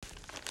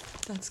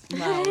That's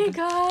loud. Hey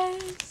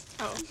guys.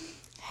 Oh.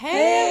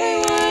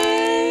 Hey,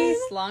 everyone.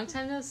 Long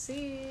time no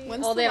see.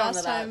 When's well, the they don't last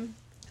know that. time?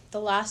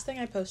 The last thing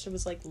I posted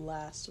was like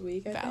last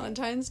week. I think.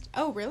 Valentine's.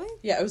 Oh, really?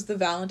 Yeah, it was the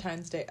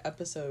Valentine's Day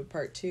episode,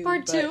 part 2.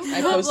 Part but 2.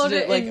 I posted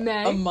Uploaded it like in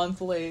May. a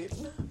month late.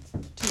 2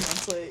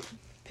 months late.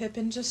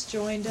 Pippin just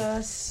joined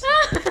us.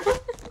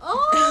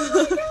 Oh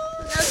my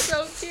god, that's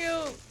so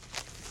cute.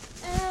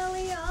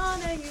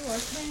 Eliana, you are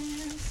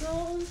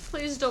canceled.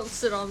 Please don't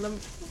sit on the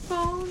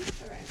phone.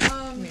 Alright.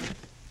 Come here.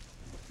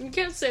 You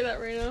can't say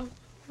that right now.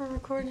 We're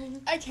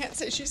recording. I can't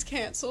say she's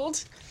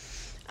canceled.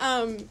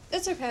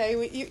 It's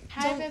okay.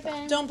 Hi,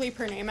 Pippin. Don't bleep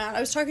her name out. I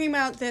was talking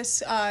about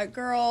this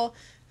girl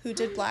who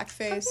did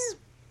blackface.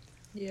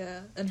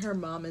 Yeah, and her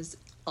mom is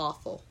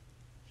awful.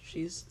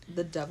 She's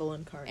the devil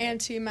incarnate.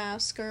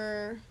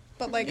 Anti-masker,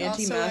 but like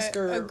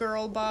Anti-masker. also a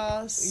girl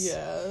boss.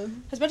 Yeah. I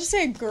was about to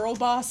say a girl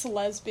boss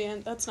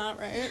lesbian. That's not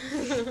right.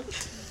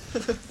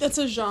 That's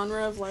a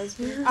genre of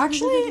lesbian.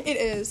 Actually, it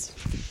is.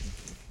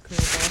 Girl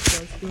boss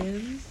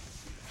lesbians.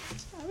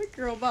 I'm a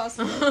girl boss.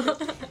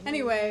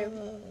 Anyway,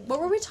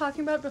 what were we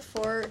talking about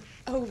before?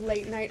 Oh,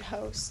 late night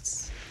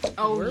hosts.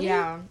 Oh, Were we?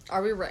 yeah.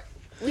 Are we right?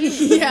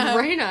 Yeah.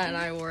 Raina and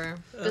I were.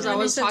 Because I When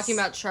was you said talking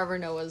about Trevor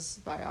Noah's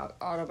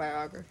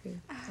autobiography.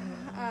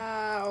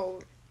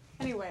 Oh.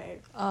 Anyway.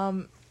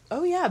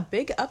 Oh yeah,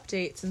 big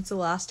update since the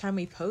last time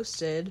we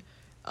posted.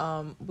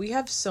 We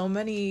have so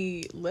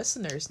many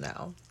listeners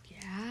now.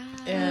 Yeah.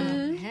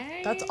 And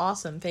hey. That's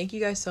awesome. Thank you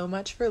guys so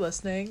much for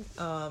listening.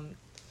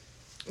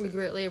 We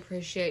greatly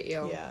appreciate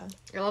you. Yeah.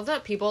 I love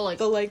that people,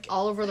 The,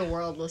 all over the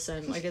world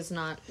listen. Like, it's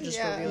not just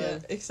Yeah. where we Yeah,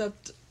 live.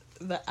 except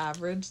the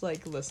average,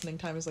 listening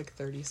time is,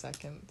 30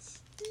 seconds.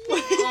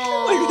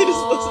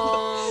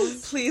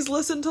 Aww. Please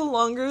listen to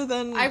longer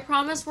than... I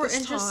promise we're This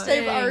time. interested.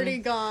 They've already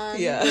gone.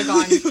 Yeah. They're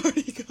gone. They've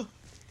already gone.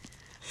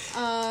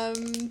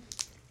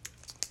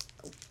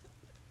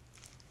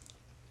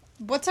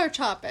 What's our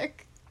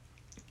topic?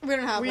 We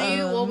don't have We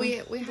one. we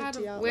The had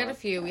Diablo a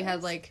few. We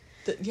had The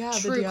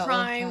true Diablo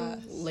crime,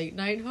 cast. late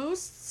night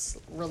hosts,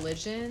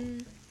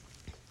 religion,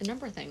 a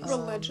number of things.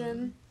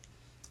 Religion.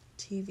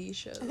 TV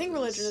shows. I think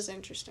religion is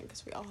interesting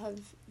because we all have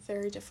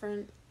very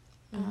different.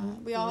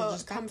 We all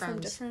Religious come from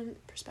backgrounds.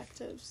 different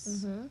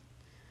perspectives. Mm-hmm.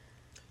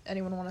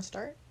 Anyone want to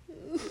start?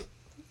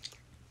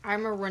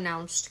 I'm a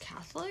renounced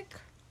Catholic.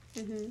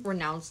 Mm-hmm.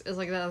 Renounced is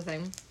that a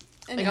thing?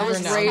 And Like, I was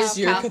Renounced raised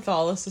your Catholic.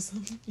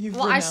 Catholicism. You've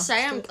Well, I renounced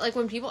say I'm it.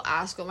 when people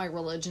ask what my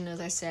religion is,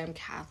 I say I'm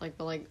Catholic,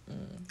 but You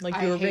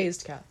I were hate-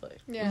 raised Catholic.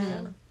 Yeah.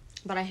 Mhm.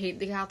 But I hate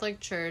the Catholic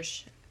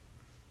Church.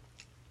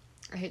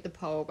 I hate the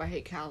Pope. I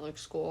hate Catholic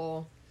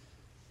school.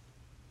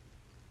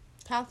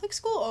 Catholic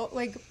school,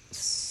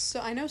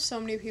 so I know so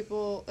many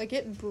people,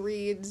 it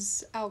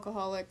breeds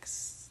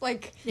alcoholics.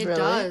 It Really?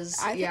 does.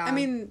 I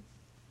mean,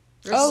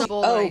 There's Oh, some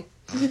people, oh.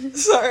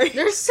 Sorry.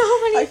 there's so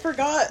many. I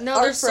forgot. No,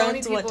 Our there's so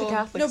many friends went to people-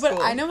 Catholic no, but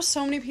school. I know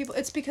so many people.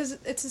 It's because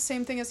it's the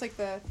same thing as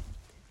the.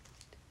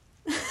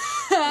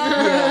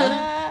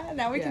 Yeah.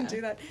 Now we can Yeah.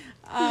 do that.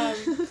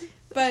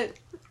 But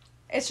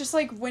it's just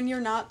when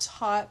you're not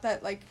taught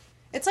that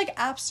it's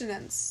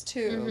abstinence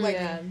too. Mhm.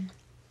 Yeah.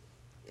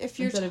 If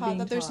you're Instead of taught being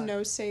that there's taught.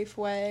 no safe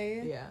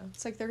way, Yeah.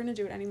 it's they're gonna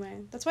do it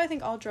anyway. That's why I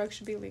think all drugs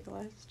should be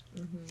legalized.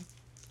 Mm-hmm.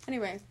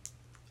 Anyway,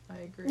 I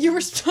agree. you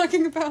were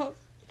talking about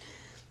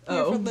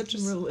your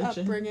religious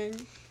religion.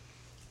 upbringing.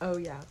 Oh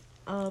yeah.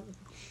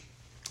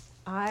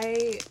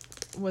 I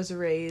was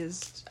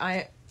raised.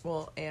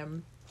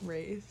 Am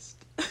raised.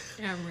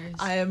 Yeah, I'm raised.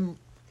 I am.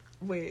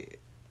 Wait.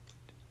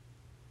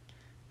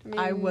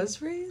 I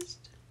was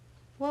raised.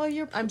 Well,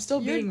 I'm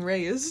still you're being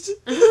raised.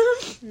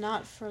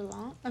 not for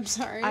long. I'm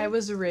sorry. I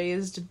was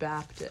raised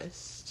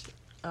Baptist,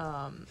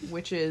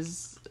 which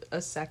is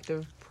a sect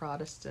of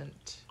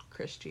Protestant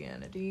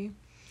Christianity.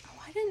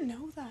 Oh, I didn't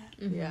know that.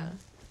 Mhm. Yeah.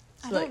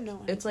 I So, don't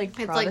know. It's like It's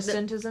like the-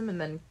 Protestantism and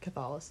then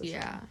Catholicism.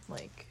 Yeah.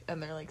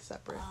 And they're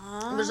separate.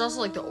 There's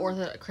also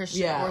the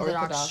Christian Yeah,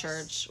 Orthodox Orthodox.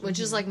 Church, which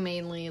is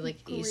mainly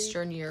Greek.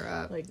 Eastern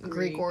Europe, Like Greek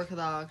Greek.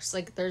 Orthodox.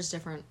 There's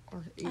different,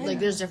 I-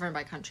 there's different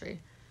by country.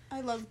 I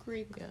love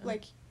Greek, Yeah.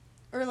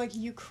 or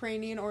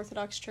Ukrainian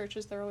Orthodox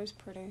churches. They're always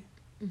pretty.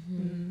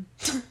 Mm-hmm.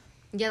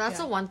 Yeah, that's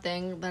Yeah. the one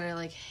thing that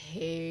I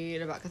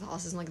hate about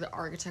Catholicism. The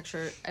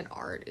architecture and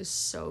art is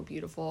so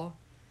beautiful.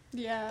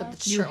 Yeah. But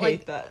the You church,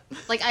 hate that.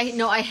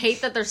 I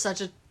hate that there's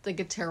such a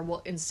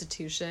terrible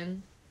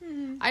institution.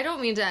 Mhm. I don't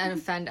mean to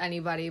offend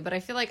anybody, but I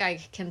feel like I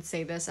can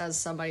say this as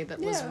somebody that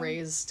was Yeah.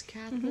 raised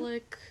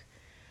Catholic.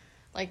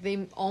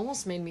 They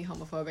almost made me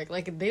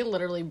homophobic. They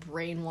literally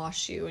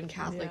brainwash you in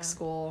Catholic Yeah.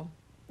 school.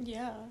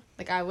 Yeah.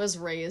 I was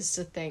raised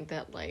to think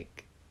that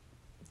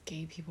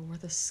gay people were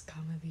the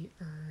scum of the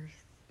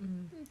earth.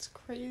 It's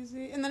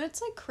crazy. And then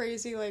it's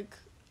crazy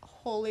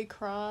Holy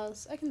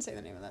Cross. I can say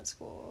the name of that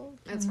school.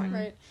 That's fine.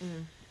 Right.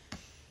 Mm.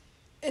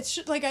 It's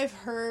just, I've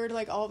heard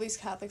all these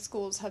Catholic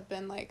schools have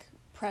been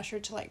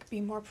pressured to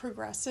be more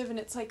progressive, and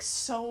it's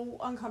so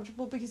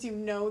uncomfortable because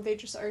they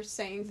just are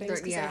saying things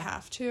because Yeah. they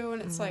have to,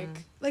 and it's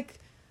like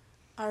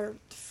our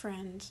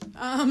friend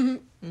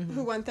Mm-hmm.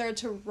 who went there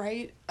to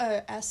write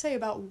a essay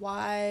about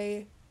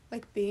why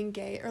like being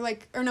gay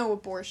or no,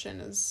 abortion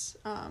is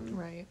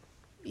Right.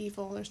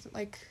 evil or something.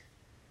 Like,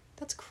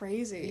 that's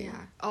crazy. Yeah.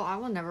 Oh, I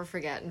will never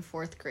forget in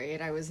 4th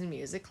grade, I was in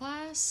music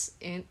class.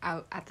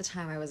 At the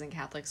time, I was in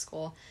Catholic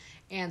school.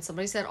 And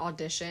somebody said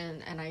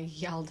audition, and I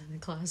yelled in the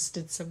class,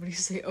 did somebody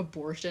say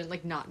abortion?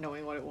 Like, not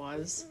knowing what it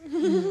was.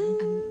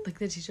 And, like,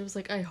 the teacher was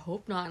like, I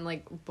hope not. And,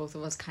 like, both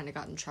of us kind of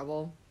got in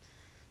trouble.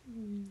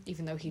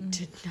 Even though he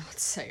did not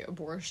say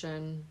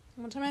abortion.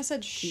 One time I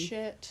said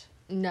shit.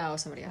 No,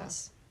 somebody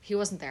else. He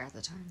wasn't there at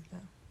the time.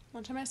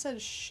 One time I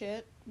said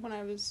shit when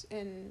I was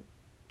in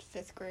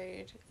 5th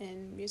grade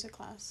in music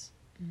class.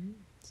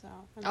 So.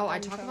 I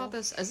talk about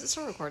this. Is it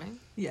still recording?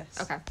 Yes.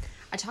 Okay.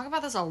 I talk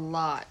about this a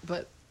lot,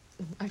 but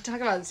I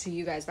talk about it to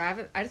you guys, but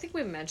I don't think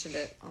we mentioned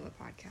it on the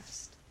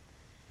podcast.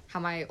 How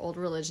my old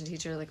religion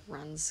teacher, like,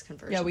 runs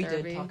conversion Yeah, we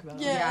therapy. did talk about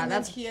it. Yeah,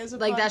 that's he has a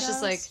like, podcast. that's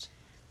just like,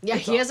 yeah,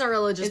 It's he has a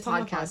religious it's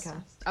on the podcast.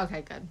 podcast.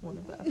 Okay, good. One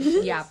of the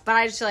episodes. Yeah, but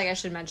I just feel like I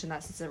should mention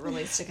that since it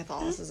relates to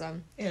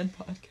Catholicism And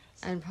podcast.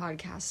 and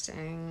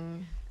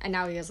podcasting. And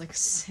now he has like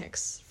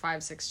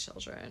 5-6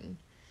 children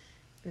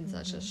in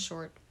such a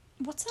short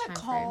What's that time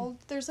called?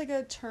 There's like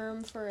a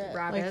term for it.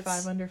 rabbits. Like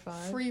 5 under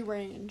 5. Free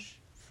range.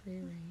 Free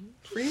range.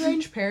 Free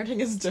range parenting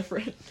is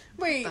different.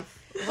 Wait,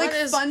 What like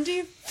is-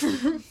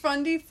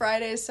 Fundy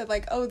Fridays said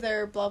like, oh,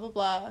 they're blah blah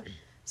blah,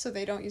 so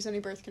they don't use any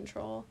birth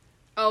control.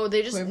 Oh,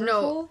 they just no.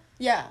 Quiverful?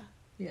 Yeah,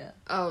 Yeah.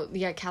 Oh,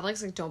 yeah.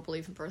 Catholics like don't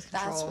believe in birth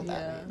control. that's what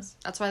that Yeah. means.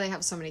 That's why they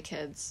have so many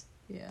kids.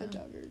 Yeah. The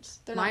Duggards.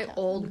 They're My not Catholic.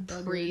 old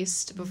Duggards.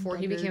 priest, before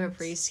he became a Duggards.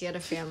 priest, he had a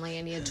family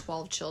and he had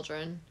 12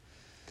 children.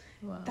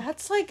 Wow.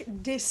 That's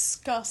like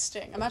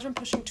disgusting. Imagine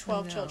pushing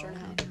 12 know. children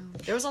out.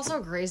 There was also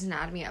a Grey's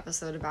Anatomy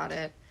episode about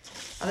it.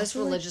 Of this Also,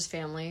 like, religious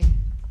family.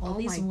 All Oh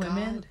these my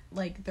women, God.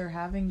 like, they're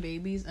having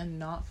babies and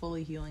not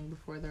fully healing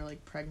before they're,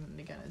 like, pregnant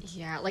again. It's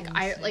Yeah, like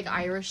insane.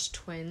 Irish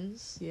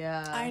twins.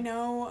 Yeah. I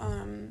know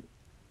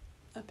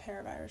a pair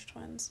of Irish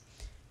twins.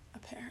 A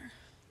pair.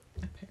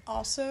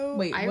 Also,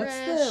 Wait,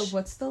 Irish.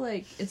 what's the,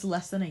 like, it's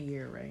less than a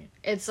year, right?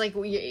 It's like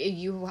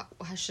you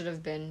should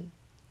have been.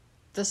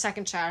 The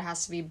second child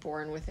has to be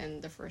born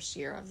within the first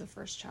year of the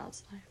first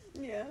child's life.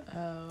 yeah,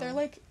 Oh. they're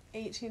like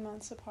 18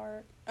 months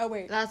apart. Oh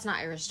wait, That's not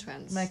Irish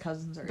twins. My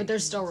cousins are but they're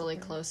 18 still months really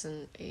apart. close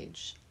in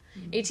age.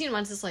 Mhm. 18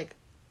 months is like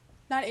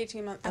not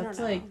 18 months. I That's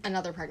don't know. like-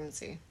 another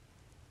pregnancy.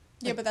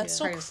 Yeah, but that's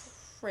still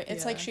Pregnancy.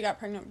 It's Yeah. like she got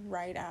pregnant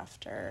right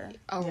after.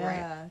 Oh, right.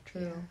 Yeah,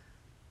 true. Yeah.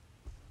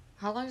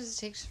 How long does it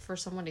take for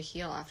someone to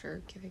heal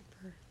after giving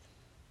birth?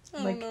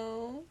 I Like- don't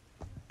know.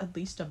 At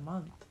least a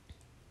month.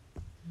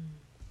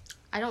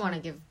 I don't want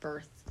to give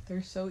birth.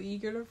 They're so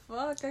eager to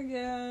fuck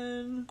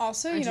again.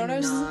 Also, I you know do what I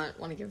was? not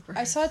want to give birth.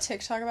 I saw a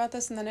TikTok about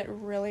this, and then it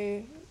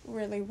really,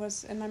 really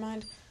was in my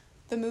mind.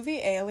 The movie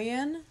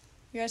Alien.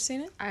 You guys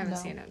seen it? I haven't No.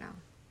 seen it now.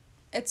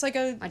 It's like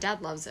a. My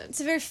dad loves it.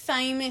 It's a very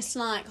famous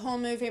like whole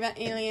movie about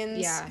aliens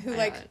Yeah, who I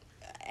like know it.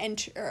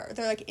 enter.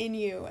 They're like in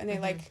you, and they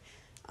Mhm. like,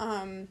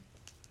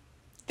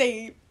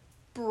 they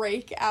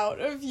break out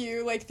of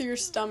you like through your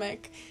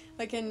stomach,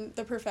 like in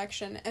The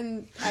Perfection.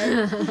 And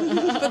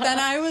but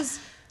then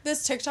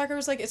this TikToker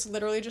was like, it's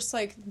literally just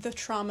like the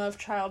trauma of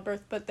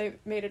childbirth, but they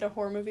made it a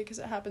horror movie because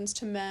it happens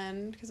to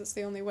men because it's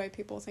the only way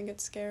people think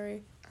it's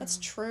scary. That's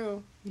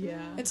true. Yeah.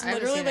 It's I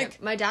haven't literally seen like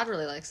it. My dad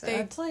really likes it. they-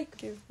 That's like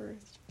give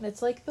birth.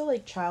 it's like the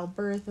like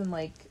childbirth and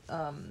like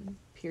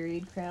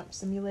period cramp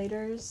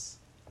simulators.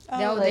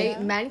 No, Oh, yeah.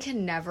 men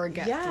can never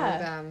get Yeah.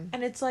 through them.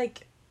 And it's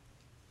like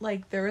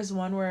there was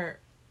one where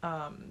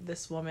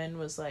this woman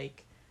was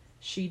like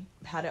she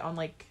had it on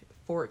like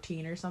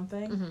 14 or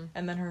something, Mhm.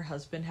 and then her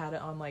husband had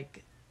it on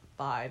like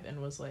 5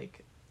 and was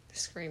like,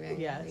 Screaming.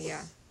 yes.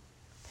 Yeah.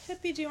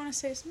 Hippie, do you want to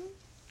say something?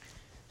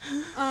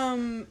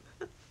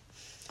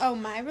 Oh,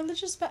 my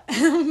religious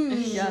You're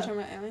Yeah. talking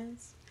about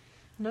aliens?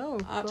 no,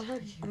 go Uh,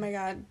 ahead. Oh my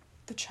god,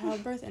 the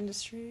childbirth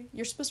industry.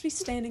 You're supposed to be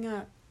standing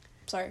up.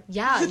 Sorry.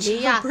 Yeah, The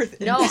yeah. childbirth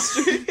No,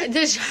 industry.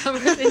 the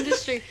childbirth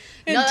industry.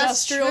 No, that's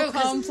Industrial true,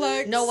 'cause-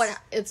 complex. No, what?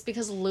 It's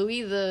because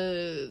Louis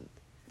the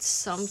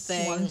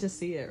something. Wanted to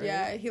see it, right?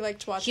 Yeah, he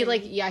liked watching.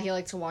 He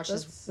liked to watch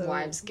his That's so-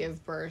 wives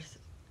give birth.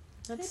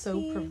 That's so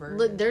Hippie.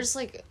 perverted. There's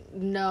like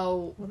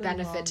no What is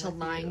benefit wrong to with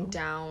lying you?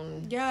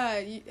 down. Yeah,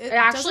 It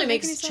actually doesn't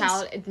make any makes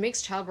sense. it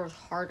makes childbirth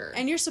harder.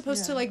 And you're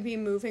supposed to Yeah. like be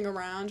moving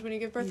around when you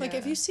give birth. Like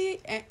if Yeah. you see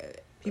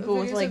people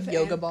with videos like of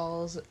yoga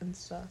balls and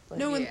stuff. Like,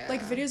 No, and Yeah.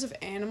 like videos of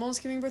animals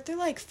giving birth, they're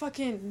like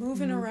fucking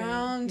moving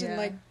around and yeah.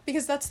 like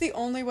because that's the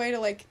only way to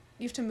like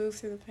you have to move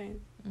through the pain.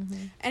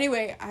 Mhm.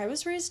 Anyway, I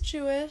was raised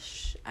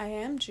Jewish. I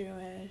am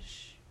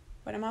Jewish,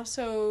 but I'm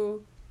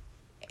also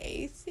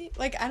atheist.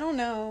 Like I don't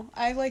know.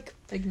 I like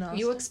Agnostic.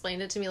 You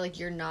explained it to me like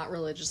you're not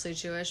religiously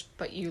Jewish,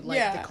 but you like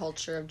Yeah. the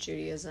culture of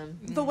Judaism.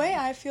 the way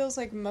I feel is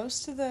like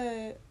most of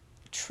the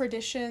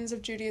traditions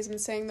of Judaism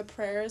and saying the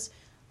prayers,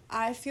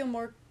 I feel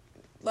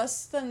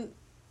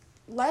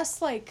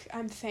less like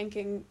I'm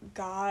thanking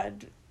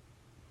God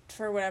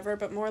for whatever,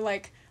 but more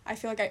like I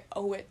feel like I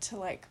owe it to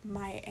like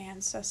my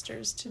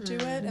ancestors to do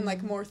it, and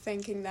like more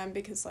thanking them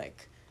because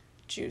like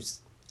Jews.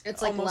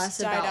 It's like Almost less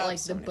died about out like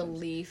so the many times.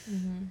 belief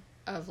Mhm.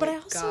 of But I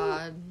like also-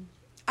 God.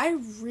 I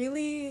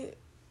really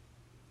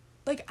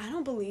like, I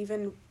don't believe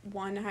in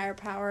one higher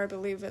power. I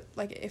believe that,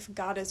 like, if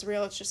God is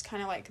real, it's just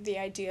kind of, like, the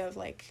idea of,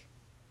 like,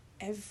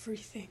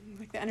 everything.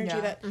 Like, the energy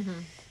that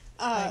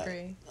I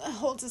agree.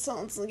 holds us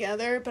all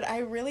together. But I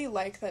really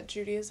like that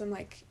Judaism,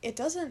 like, it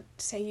doesn't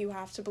say you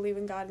have to believe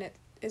in God, and it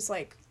is,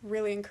 like,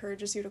 really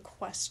encourages you to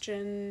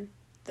question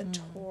the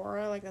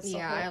Torah. Like, that's the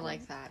Yeah, whole I thing.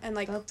 like that. And,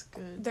 like, That's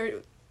good. there,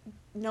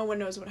 no one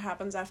knows what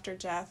happens after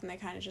death, and they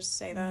kind of just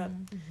say that.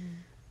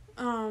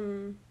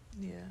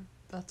 Yeah,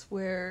 that's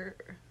where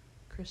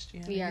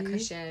Christianity. Yeah,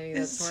 Christianity,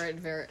 that's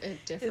where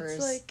it differs.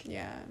 It's like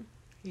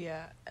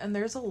yeah. and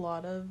there's a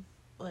lot of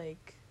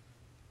like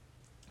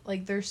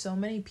there's so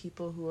many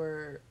people who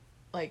are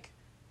like,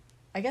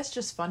 I guess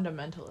just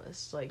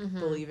fundamentalists, like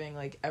believing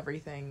like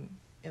everything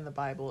in the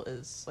Bible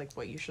is like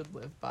what you should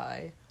live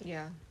by.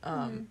 Yeah.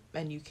 And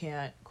you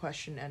can't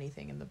question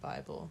anything in the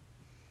Bible.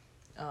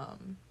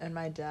 And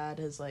my dad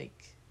has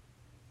like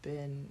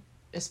been,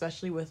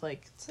 especially with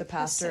like It's the like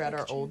pastor at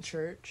our Hasidic old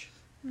church,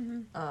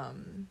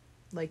 Mm-hmm.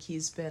 like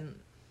he's been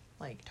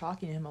like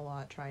talking to him a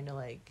lot, trying to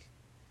like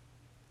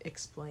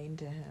explain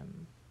to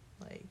him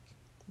like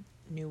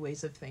new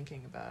ways of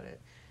thinking about it,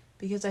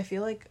 because I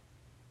feel like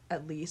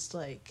at least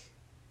like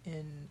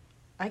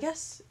I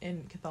guess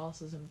in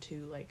Catholicism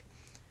too, like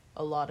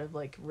a lot of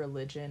like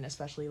religion,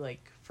 especially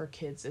like for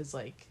kids, is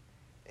like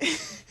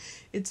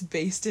it's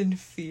based in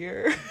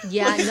fear.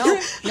 Yeah,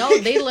 no,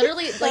 they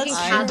literally, like in That's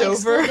Catholic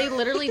school, Andover. they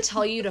literally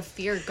tell you to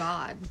fear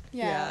God.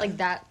 Yeah. Like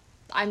that,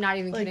 I'm not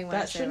even Like, kidding when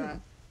I say that.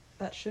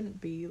 that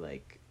shouldn't be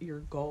like your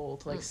goal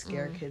to like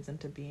scare kids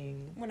into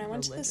being When I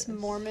went to this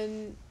religious.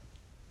 Mormon,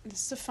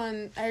 this is a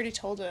fun, I already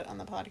told it on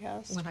the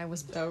podcast. When I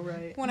was Oh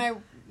right. When I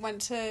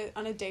went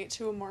on a date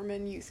to a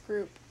Mormon youth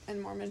group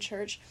in Mormon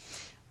church,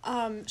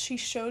 she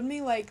showed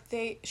me like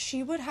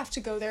she would have to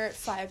go there at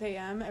 5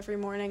 a.m. every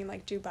morning and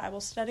like do Bible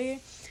study.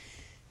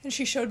 And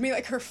she showed me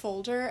like her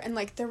folder, and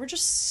like there were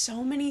just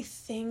so many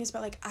things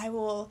about like, I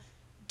will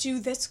do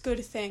this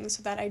good thing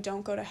so that I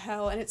don't go to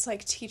hell. And it's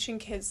like teaching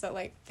kids that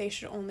like they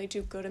should only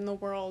do good in the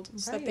world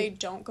so that Right. they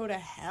don't go to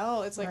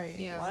hell. It's like, Right.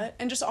 Yeah. what?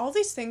 And just all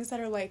these things that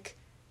are like,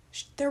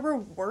 there were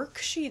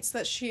worksheets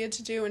that she had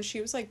to do, and she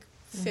was like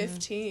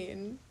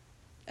 15,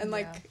 and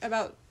like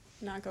about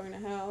not going to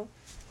hell,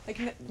 like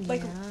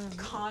like Yeah.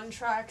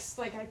 contracts,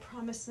 like I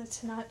promised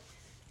to not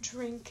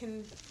drink,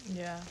 and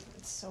Yeah.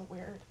 it's so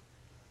weird.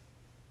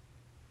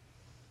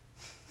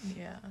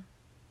 Yeah.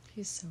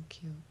 He's so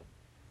cute.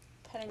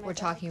 Petting my We're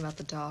dog. talking about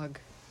the dog.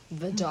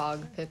 The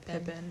dog,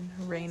 Pippin. Pippin,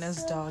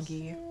 Raina's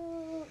doggy.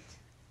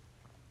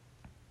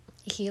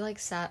 He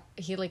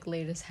like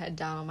laid his head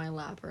down on my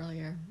lap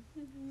earlier.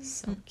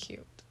 So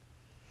cute.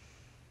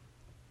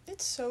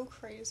 It's so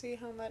crazy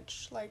how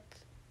much like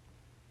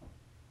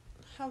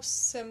how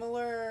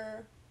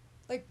similar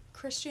like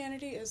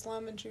Christianity,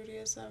 Islam, and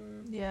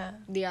Judaism. Yeah.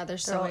 Yeah,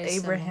 there's They're so all many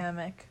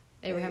Abrahamic.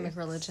 Abrahamic faiths.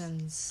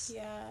 religions.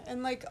 Yeah,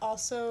 and like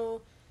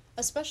also,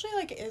 especially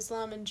like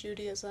Islam and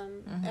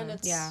Judaism, and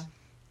it's Yeah.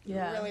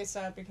 Yeah. really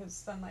sad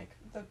because then like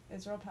the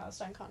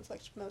Israel-Palestine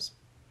conflict, most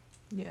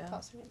Yeah.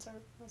 Palestinians are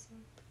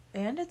Muslim.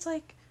 And it's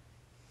like,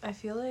 I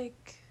feel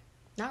like,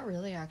 Not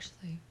really,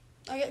 actually.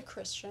 I get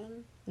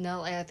Christian.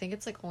 No, I think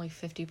it's like only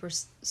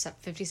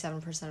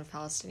 57% of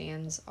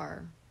Palestinians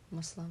are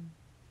Muslim.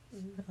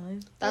 really?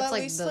 That's at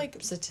like least, the like,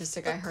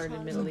 statistic the I heard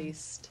in Middle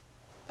East.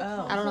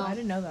 Oh, I don't know. I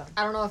didn't know that.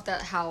 I don't know if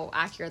how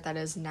accurate that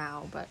is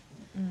now, but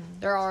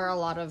there are a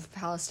lot of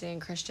Palestinian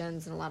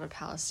Christians and a lot of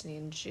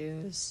Palestinian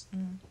Jews.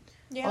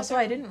 Yeah. Also,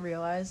 I didn't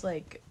realize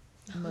like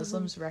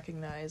Muslims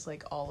recognize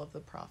like all of the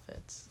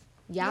prophets.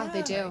 Yeah, they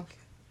Yeah. do. Like,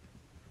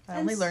 I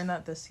And only learned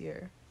that this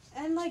year.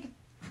 And like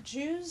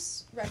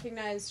Jews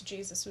recognized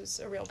Jesus was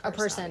a real person. A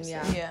person,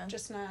 obviously. Yeah.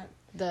 Just not.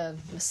 The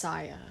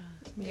Messiah.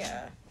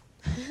 Yeah.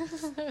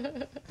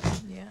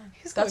 Yeah.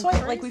 He's That's going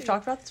why like we've crazy.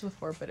 talked about this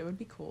before, but it would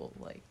be cool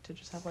like to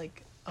just have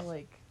like a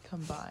like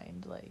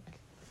combined like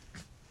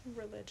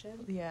Religion.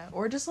 yeah,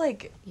 or just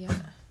like Yeah.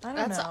 I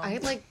don't know. I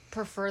like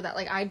prefer that.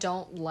 Like I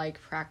don't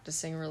like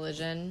practicing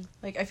religion,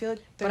 like I feel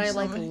like but I there's so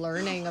like many-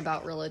 learning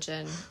about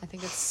religion. I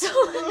think it's so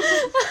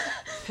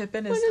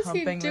Pippin What is is he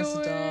humping this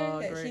doing?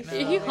 dog He right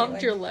feel- now. He Wait, humped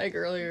like- your leg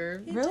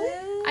earlier.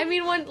 Really? I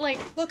mean, one like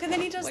Look, and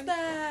then he does When-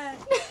 that.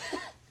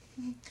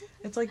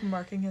 It's like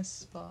marking his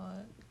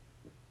spot.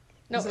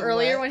 no Is it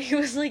earlier wet? when he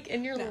was like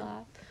in your No.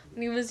 lap.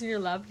 When he was in your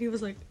lap, he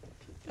was like,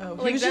 Oh,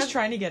 he Like was that- just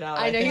trying to get out.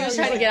 I know he think. was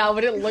trying to get out,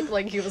 but it looked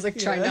like he was like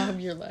trying to Yeah. hug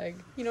your leg.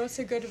 You know what's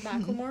a good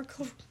Macklemore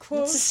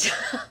quote?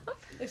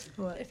 If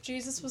What? if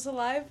Jesus was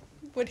alive,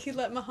 would he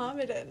let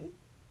Muhammad in?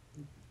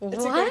 What?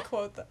 It's a good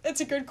quote.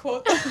 It's a good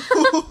quote.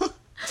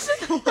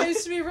 I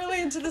used to be really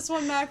into this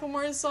one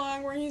Macklemore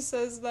song where he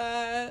says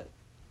that.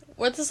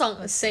 What's the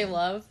song? Same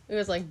Love. It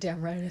was like,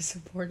 damn right, I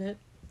support it.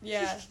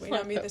 Yeah, we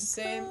know me the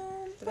same,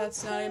 but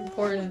that's not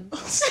important.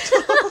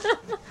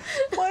 Important.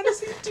 Why does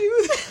he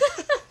do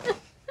that?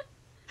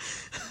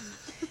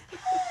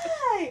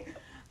 Hey!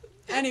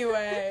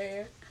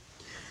 Anyway,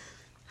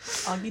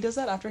 Augie does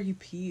that after he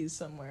pees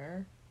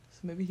somewhere. So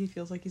maybe he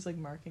feels like he's like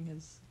marking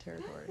his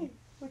territory.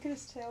 look at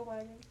his tail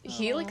wagging.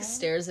 He like Aw.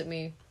 stares at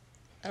me.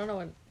 I don't know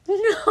what.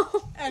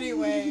 No.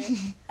 Anyway,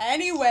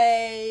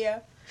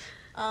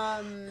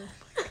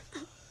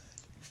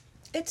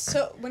 it's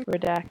so when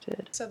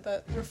Redacted. said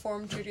that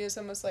Reform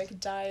Judaism was like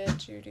Diet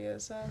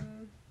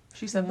Judaism.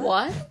 She said that?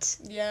 What?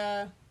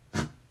 Yeah,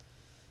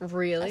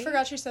 Really? I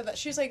forgot she said that.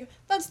 She was like,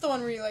 "That's the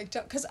one where you like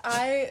don't." Because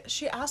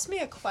she asked me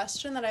a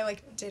question that I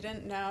like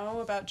didn't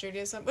know about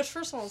Judaism. Which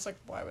first of all, I was like,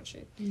 why would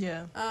she?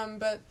 Yeah.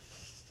 But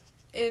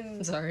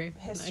in Sorry.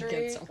 history, I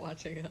can't stop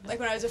watching it. like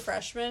when I was a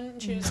freshman,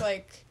 she was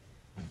like,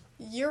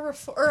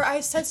 or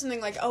I said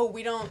something like, "Oh,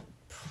 we don't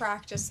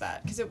practice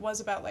that," because it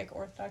was about like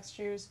Orthodox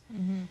Jews,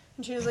 Mm-hmm.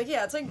 and she was like,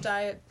 "Yeah, it's like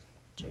Diet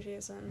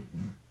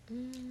Judaism.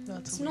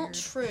 That's It's weird. not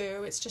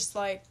true. It's just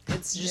like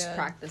It's just Yeah.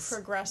 practice.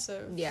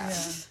 progressive." Yeah.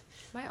 Yeah.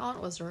 My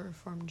aunt was a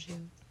Reformed Jew.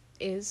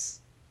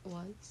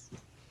 Was.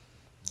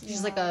 She's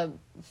Yeah. like a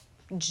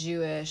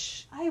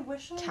Jewish I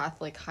wish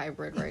Catholic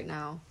hybrid right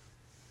now.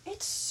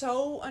 It's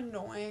so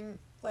annoying.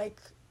 Like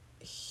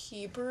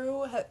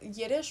Hebrew,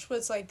 Yiddish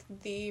was like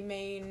the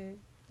main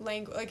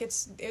language. Like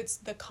it's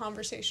the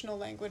conversational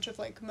language of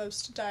like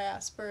most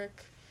diasporic,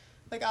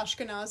 like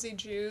Ashkenazi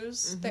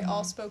Jews. They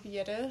all spoke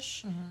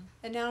Yiddish,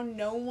 and now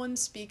no one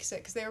speaks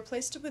it because they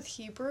replaced it with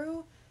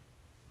Hebrew,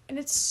 and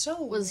it's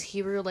so. Was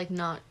Hebrew like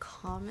not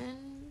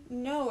common?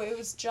 No, it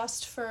was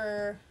just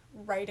for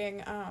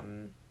writing.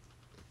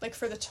 Like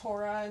for the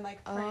Torah and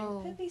like praying.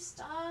 Oh. Pippi,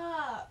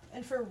 stop!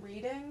 And for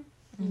reading.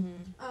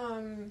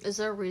 Is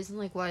there a reason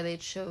like why they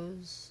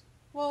chose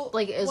Well,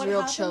 like what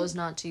Israel happened chose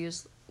not to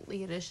use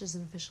Yiddish as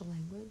an official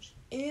language?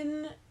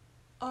 in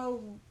a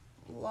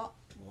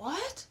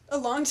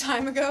long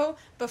time ago,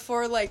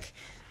 before like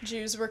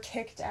Jews were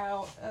kicked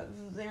out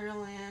of their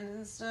land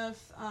and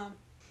stuff.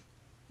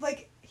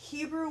 Like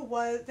Hebrew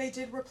they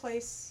did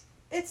replace.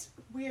 It's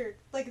weird.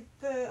 Like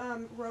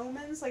the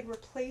Romans like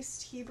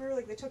replaced Hebrew.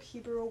 Like they took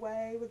Hebrew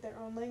away with their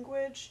own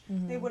language.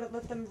 They wouldn't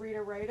let them read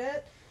or write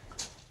it.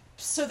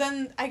 So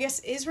then I guess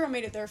Israel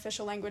made it their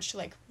official language to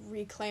like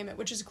reclaim it,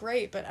 which is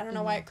great. But I don't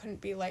know why it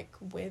couldn't be like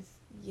with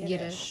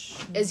Yiddish.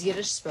 Is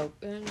Yiddish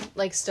spoken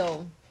like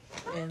still?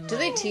 In, Do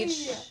they like,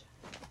 teach?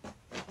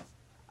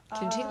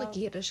 Can you take like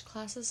Yiddish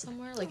classes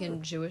somewhere, like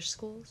in Jewish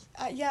schools?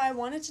 Yeah, I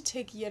wanted to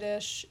take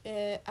Yiddish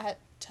at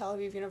Tel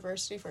Aviv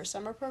University for a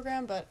summer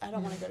program, but I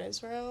don't want to go to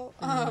Israel.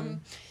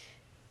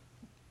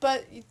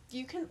 But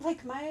you can,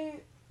 like, my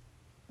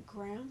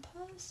grandpa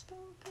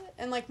spoke it,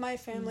 and like my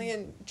family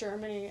in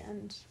Germany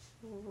and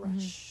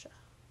Russia.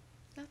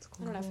 That's I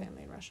cool. don't have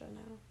family in Russia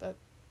now, but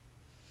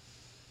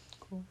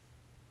Cool.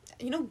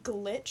 you know,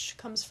 glitch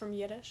comes from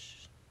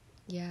Yiddish.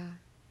 Yeah.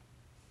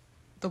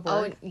 The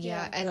Oh, word.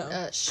 yeah, Yeah. and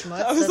Oh.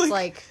 schmutz, I was that's like,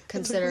 like It took me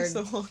considered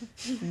so long.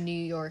 New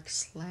York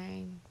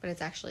slang, but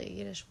it's actually a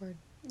Yiddish word.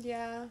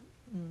 Yeah,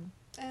 Mm.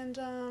 and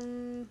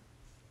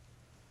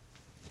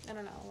I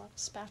don't know, a lot of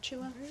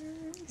spatula.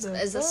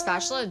 Is a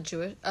spatula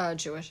a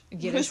Jewish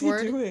Yiddish What is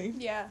word? he doing?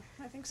 Yeah,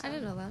 I think so. I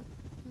didn't know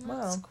that.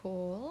 Wow. That's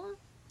cool.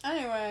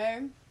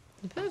 Anyway,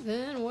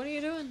 Pippin, what are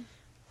you doing?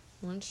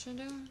 What you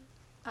doing?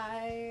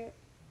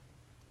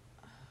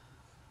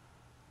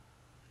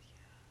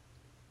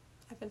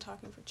 I've been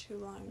talking for too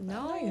long.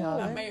 No. you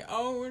haven't. On my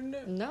own.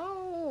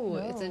 No,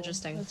 it's No,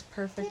 interesting. That's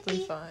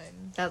perfectly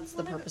fine. That's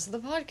the purpose of the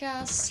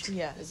podcast.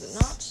 Yes. Is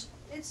it not?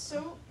 It's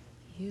so.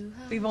 You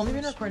have We've only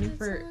been the recording shades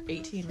for on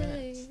 18 your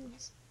minutes.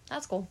 face.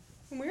 That's cool.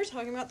 When we were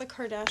talking about the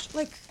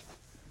Kardashians,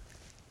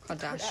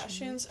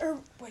 or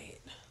wait,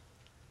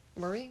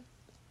 Were we?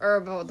 Or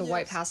about the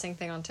white Yes. passing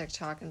thing on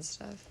TikTok and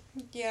stuff.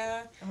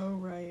 yeah, Oh,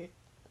 right.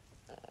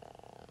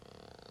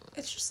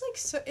 it's just like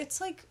so. It's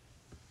like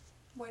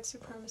white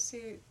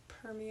supremacy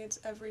permeates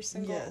every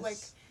single Yes. like.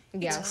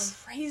 Yes.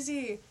 It's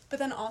crazy, but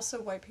then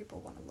also white people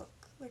want to look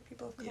like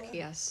people of color.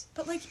 Yes.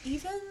 But like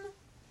even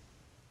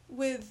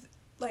with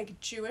like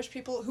Jewish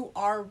people who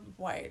are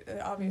white,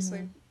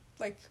 obviously,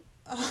 like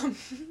like,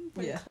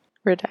 Yeah.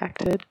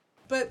 Redacted.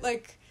 but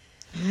like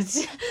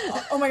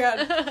oh my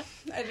god,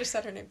 I just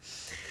said her name.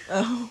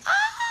 Oh.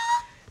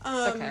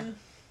 okay.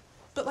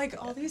 But like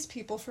all these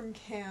people from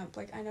camp,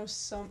 like I know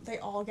they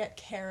all get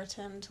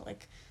keratin to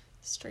like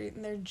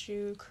straighten their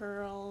Jew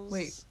curls.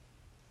 Wait.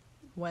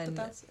 but When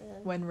that's it.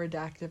 when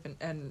redacted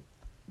and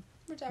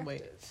Redactive.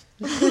 wait.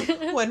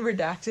 when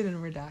redacted and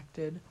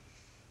redacted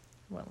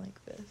went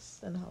like this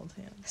and held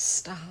hands.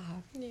 Stop.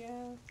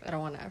 Yeah. I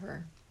don't want to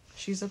ever.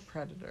 She's a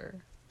predator.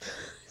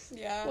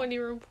 Yeah. When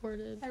you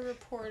reported. I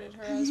reported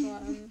her as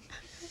one.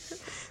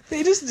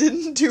 They just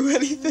didn't do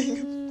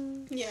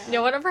anything. Yeah. Yeah,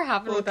 whatever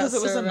happened Well, with that because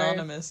it was survey?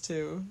 anonymous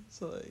too.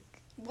 So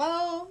like.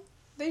 Well,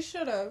 they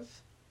should have.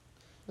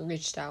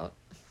 Reached out.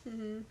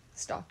 Mm-hmm.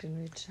 Stalked and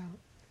reached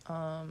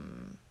out.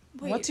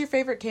 Wait. What's your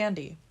favorite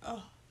candy?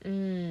 Oh.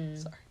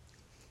 Sorry.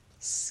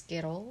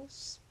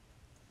 Skittles.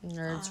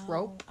 Nerds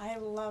Rope. I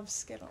love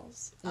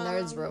Skittles.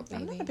 Nerds Rope,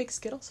 I'm maybe. not a big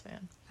Skittles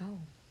fan. Oh,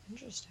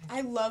 interesting.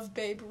 I love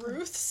Babe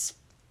Ruth's.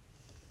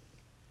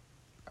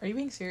 Are you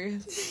being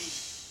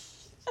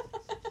serious?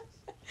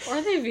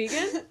 Are they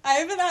vegan? I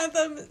haven't had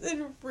them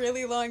in a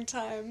really long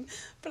time,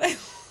 but I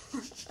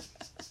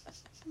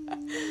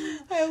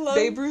I love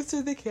Babe Ruths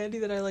are the candy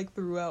that I like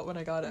threw out when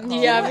I got it home.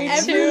 Yeah, me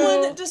too.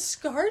 everyone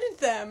discarded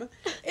them.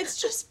 It's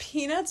just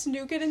peanuts,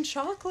 nougat, and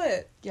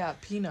chocolate. Yeah,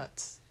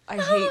 peanuts. I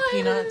hate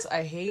peanuts.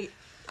 I hate.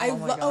 Oh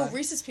my God.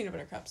 Reese's peanut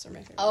butter cups are my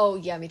favorite. Oh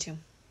yeah, me too.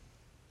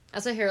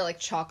 As I hear like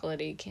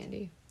chocolatey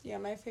candy. Yeah,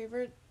 my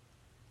favorite.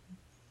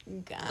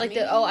 Gummy. Like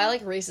I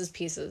like Reese's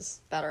Pieces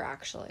better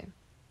actually.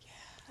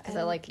 Because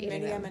I like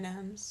eating mini them.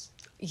 M&Ms.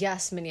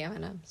 Yes, mini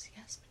M&Ms.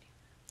 Yes, mini.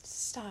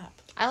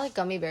 Stop. I like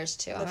gummy bears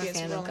too. I'm a Libya's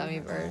fan of rolling gummy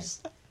her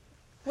bears.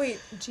 Wait,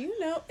 do you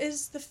know,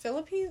 is the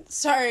Philippines...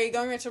 Sorry,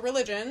 going back to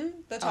religion,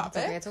 the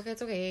topic. Oh,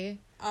 it's okay.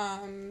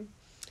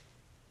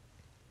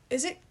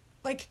 Is it,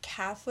 like,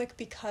 Catholic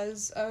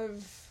because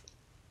of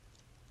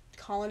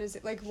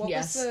colonization? Like, what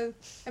Yes. was the...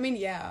 I mean,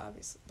 yeah,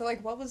 obviously. But,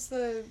 like, what was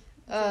the...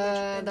 There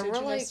were,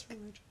 indigenous like,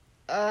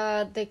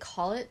 religion? They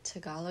call it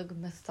Tagalog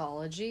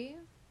mythology.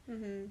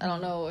 Mm-hmm. I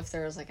don't know if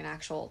there's like an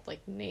actual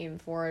like name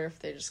for it or if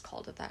they just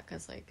called it that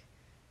because like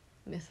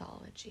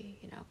mythology,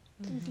 you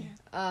know.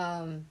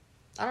 Yeah.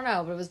 I don't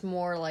know, but it was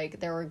more like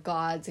there were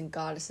gods and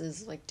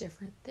goddesses, like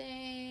different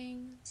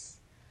things.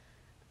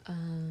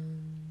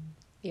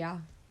 Yeah.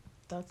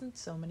 That's in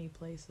so many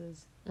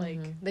places. Like,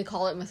 They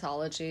call it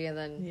mythology and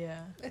then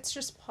yeah. It's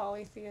just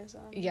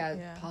polytheism.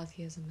 yeah.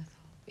 Polytheism,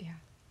 yeah.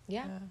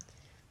 Yeah.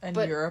 And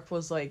But- Europe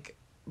was like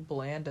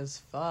bland as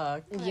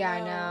fuck. Yeah, I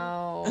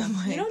know.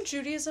 Like, You know,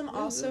 Judaism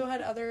also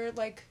had other,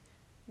 like,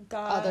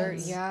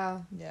 gods. Yeah.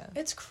 Yeah.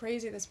 It's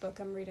crazy, this book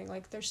I'm reading.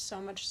 Like, there's so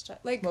much stuff.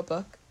 Like, What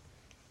book?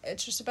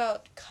 it's just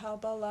about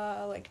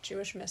Kabbalah, like,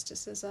 Jewish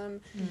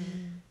mysticism.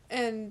 Mm-hmm.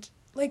 And,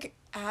 like,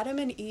 Adam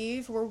and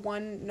Eve were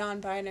one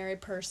non-binary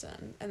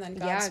person. And then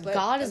God Yeah, split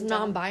God is them down.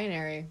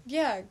 non-binary.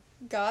 Yeah,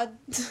 God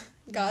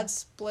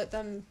split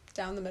them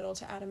down the middle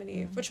to Adam and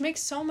Eve, which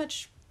makes so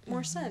much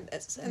more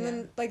sense. And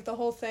then, like, the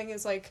whole thing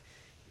is, like,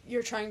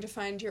 you're trying to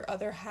find your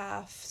other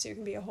half so you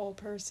can be a whole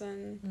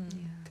person.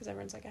 Yeah. Because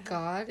everyone's like a half.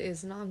 God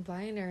is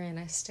non-binary and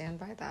I stand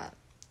by that.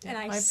 And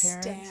I My parents-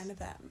 stand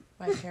them.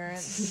 My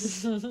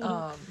parents,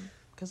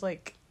 because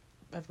like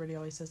everybody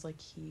always says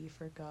like he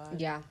for God.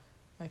 Yeah.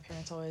 My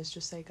parents always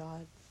just say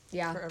God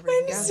Yeah. for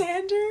everything. Yeah.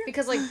 Xander.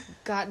 Because like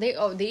God, they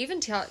even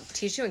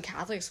teach you in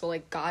Catholic school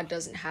like God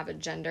doesn't have a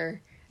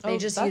gender. They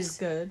just that's use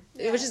good.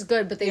 which is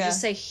good, but they Yeah.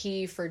 just say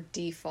he for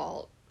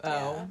default. Oh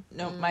Yeah.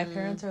 no, my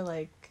parents are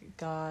like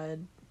God.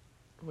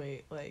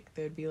 Wait, like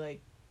they would be like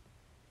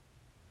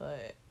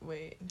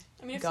wait.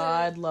 I mean, if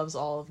God loves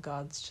all of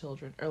God's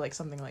children, or like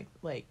something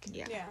like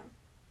Yeah. Yeah.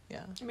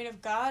 yeah. I mean,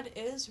 if God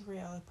is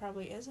real, it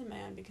probably is a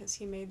man because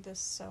he made this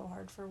so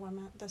hard for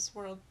women, this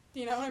world.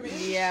 You know what I mean?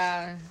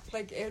 Yeah.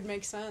 Like, it would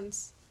make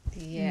sense.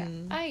 Yeah.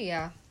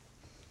 Yeah.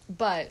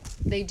 But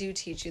they do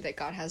teach you that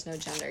God has no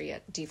gender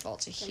yet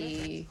default to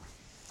he.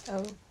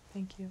 Oh,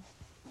 thank you.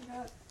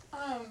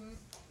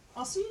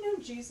 Also, you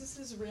know,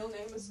 Jesus' real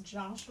name is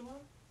Joshua?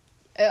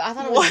 I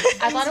thought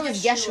it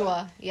was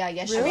Yeshua. Yeah,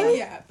 Yeshua. I mean,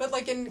 yeah, but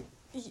like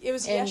it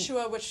was And-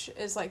 Yeshua, which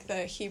is like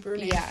the Hebrew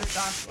name Yeah. for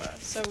Joshua.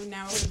 So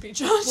now it would be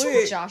Joshua.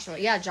 Wait. Joshua.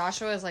 Yeah,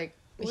 Joshua is like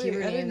a Wait,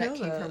 Hebrew I name didn't that know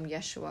came that. from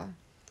Yeshua.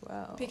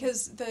 Wow.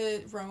 Because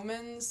the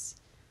Romans,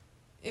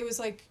 it was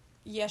like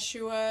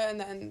Yeshua, and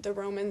then the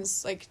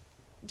Romans like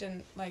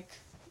didn't like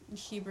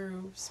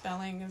Hebrew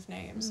spelling of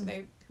names, so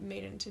they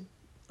made it into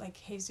like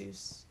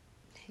Jesus.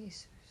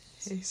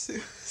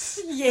 Jesus.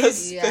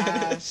 Yes.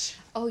 Yeah.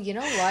 Oh, you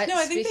know what? No,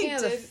 I think Speaking they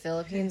of the did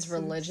Philippines Jesus.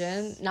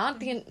 religion, not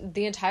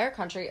the entire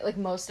country, like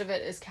most of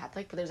it is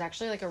Catholic, but there's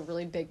actually like a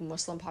really big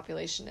Muslim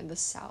population in the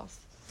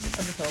south. Of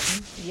the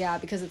Philippines. Yeah,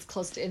 because it's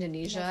close to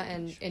Indonesia, Yeah.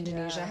 and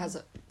Indonesia Yeah.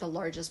 has the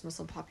largest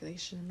Muslim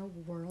population in the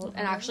world.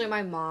 And actually,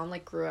 my mom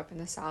like grew up in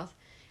the south,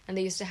 and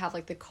they used to have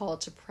like the call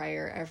to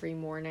prayer every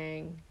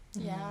morning.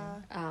 Yeah.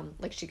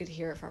 Like she could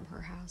hear it from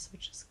her house,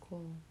 which is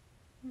cool.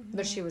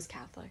 But she was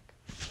Catholic.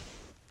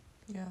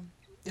 Yeah.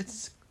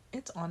 It's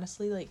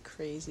honestly like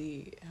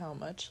crazy how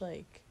much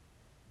like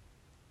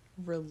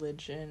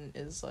religion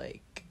is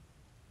like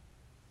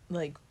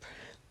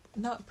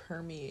not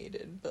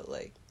permeated, but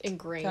like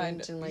Ingrained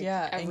Kind of, in like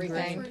yeah, everything.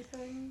 ingrained.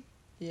 Everything.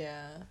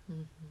 yeah.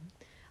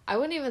 I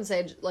wouldn't even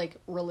say like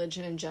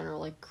religion in general,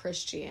 like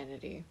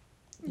Christianity,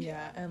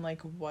 Yeah, and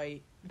like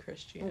white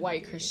Christianity.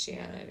 white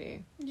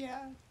Christianity. Yeah.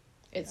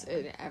 It's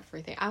in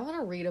everything. I want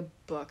to read a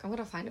book. I want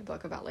to find a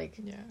book about like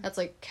Yeah. that's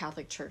like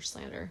Catholic church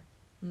slander.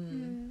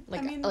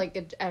 Like I mean,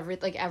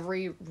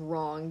 every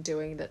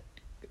wrongdoing that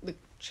the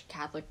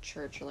Catholic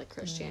Church or like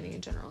Christianity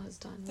in general has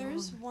done.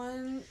 there's wrong.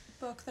 one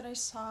book that I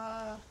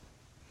saw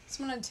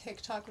someone on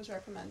TikTok was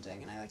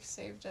recommending, and I like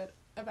saved it,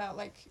 about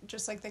like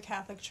just like the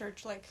Catholic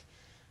Church, like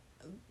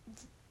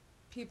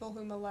people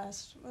who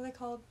molest. What are they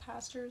called?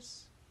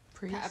 Pastors.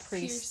 Priests.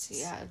 Priests,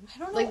 yeah. I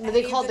don't know. Like any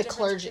they of call the the difference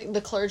clergy. between-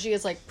 The clergy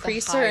is like the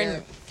Priests are higher-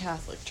 in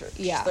Catholic Church.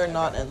 Yeah. They're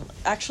not in.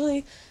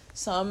 Actually,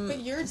 some. But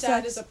your dad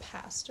sects- is a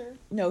pastor.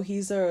 No,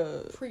 he's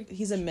a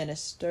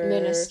minister.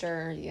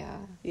 minister. Yeah.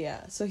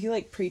 Yeah, so he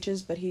like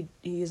preaches, but he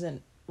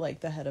isn't like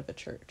the head of a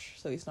church,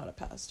 so he's not a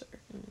pastor.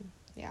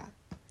 Yeah.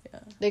 Yeah.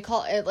 They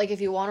call it like if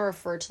you want to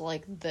refer to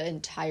like the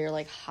entire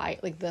like high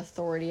like the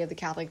authority of the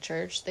Catholic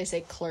Church, they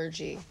say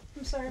clergy.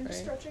 I'm sorry, I'm Right.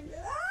 stretching.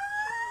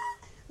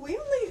 We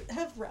only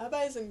have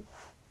rabbis and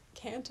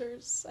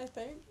cantors, I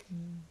think.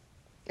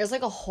 There's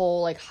like a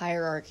whole like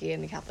hierarchy in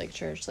the Catholic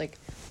Church. Like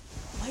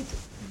Like,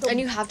 And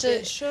you have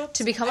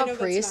to become I a know that's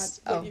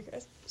priest- not what oh. you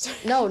guys. Sorry.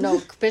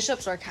 no,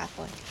 bishops are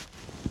Catholic.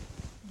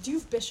 Do you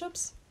have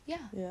bishops? Yeah.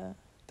 Yeah.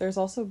 There's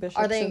also bishops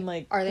Are they in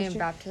like in Christian-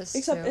 Baptist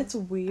Except too? it's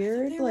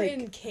weird. They were Like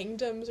in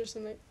kingdoms or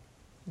something.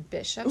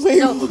 Bishops? Wait,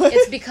 no, what?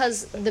 it's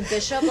because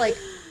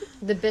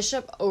the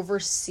bishop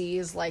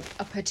oversees like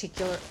a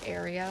particular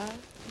area.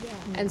 Yeah.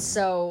 And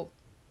so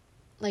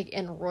like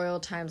in royal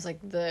times like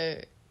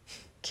the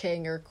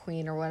king or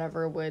queen or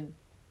whatever would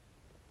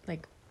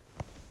like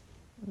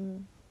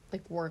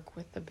like work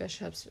with the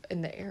bishops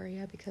in the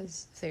area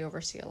because they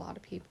oversee a lot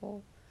of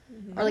people.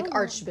 Or I like don't know.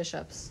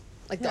 archbishops.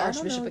 Like the Yeah, I don't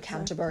Archbishop know of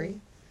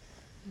Canterbury.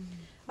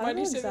 I Why don't do know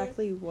you say that?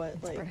 exactly what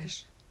It's like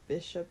British.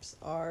 bishops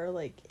are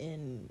like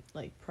in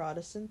like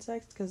Protestant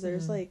sects because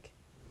there's like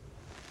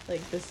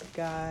this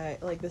guy,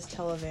 like this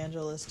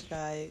televangelist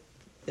guy,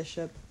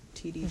 Bishop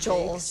T.D.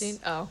 Joel Jakes. Osteen.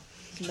 Oh.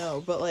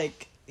 No, but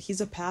like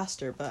he's a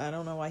pastor, but I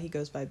don't know why he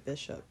goes by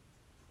bishop.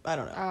 I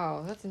don't know.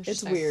 Oh, that's It's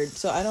interesting. weird.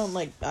 So I don't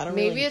Maybe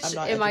really, it's I'm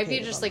not it might be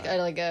educated just on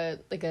like that.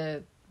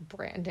 a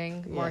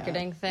branding Yeah,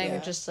 marketing thing yeah.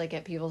 just to like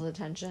get people's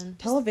attention.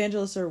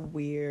 Televangelists are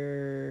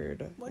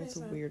weird. What it's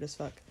is that? weird as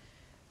fuck.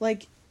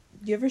 Like,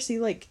 you ever see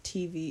like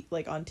TV,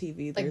 like on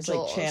TV? There's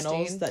Joel like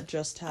channels Osteen? that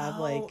just have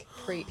Oh.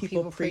 like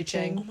People Oh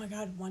preaching. my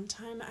god, one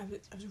time I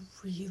was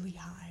really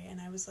high and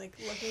I was like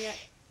looking at,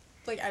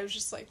 like I was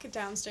just like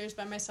downstairs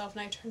by myself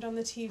and I turned on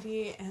the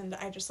TV and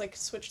I just like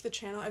switched the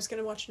channel. I was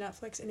gonna watch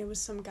Netflix and it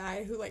was some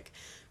guy who like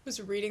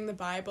was reading the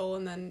Bible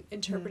and then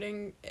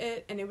interpreting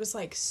it and it was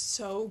like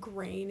so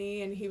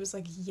grainy and he was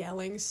like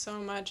yelling so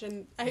much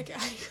and I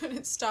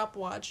couldn't stop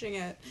watching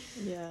it.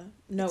 Yeah.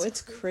 No, It's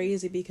it's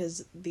crazy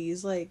because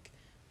these like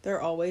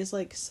they're always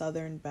like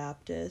Southern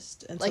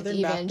Baptist and Like Southern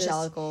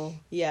evangelical.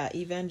 Baptist. Yeah,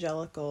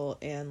 evangelical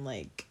and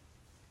like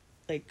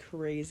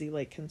crazy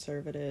like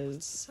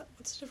conservatives. So,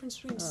 what's the difference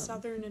between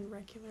Southern and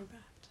regular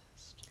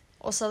Baptist?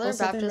 Well, Southern Well,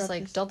 Southern Baptists, like,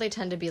 Baptist- don't they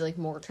tend to be, like,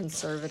 more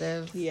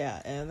conservative?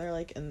 Yeah, and they're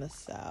like in the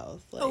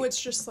South. Like, Oh, it's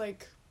just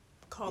like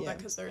called that Yeah.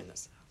 because they're in the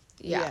South.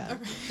 Yeah.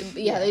 Yeah.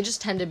 Yeah, they just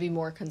tend to be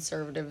more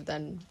conservative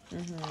than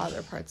Mm-hmm.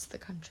 other parts of the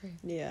country.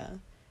 Yeah.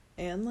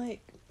 And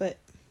like but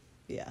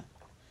yeah.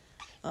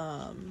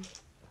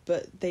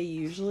 But they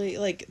usually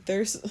like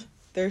there's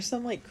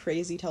some like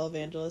crazy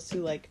televangelists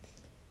who like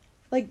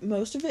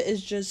most of it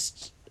is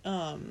just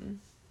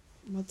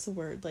what's the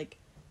word? Like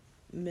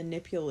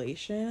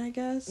manipulation, I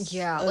guess.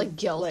 Yeah, Of, like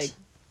guilt. Like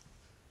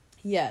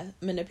yeah,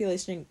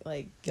 manipulation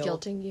like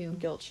Guilting you.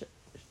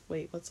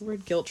 Wait, what's the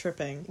word? Guilt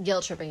tripping.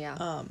 Guilt tripping,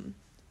 yeah.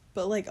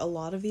 But like a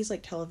lot of these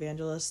like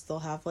televangelists, they'll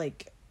have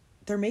like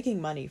they're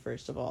making money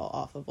first of all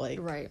off of like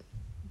right.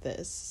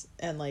 this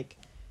and like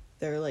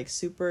they're like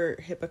super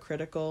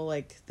hypocritical.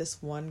 Like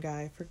this one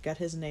guy, I forget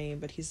his name,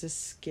 but he's this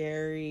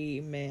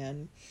scary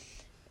man,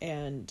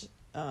 and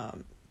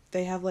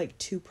they have like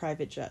 2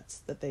 private jets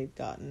that they've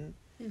gotten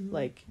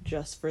like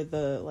just for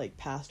the like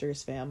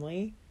pastor's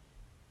family,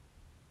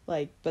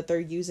 like, but they're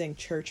using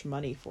church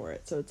money for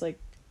it, so it's like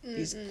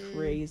these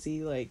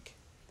crazy like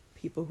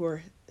people who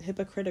are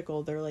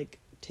hypocritical. They're like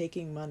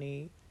taking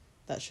money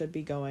that should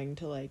be going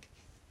to like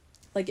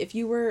if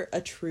you were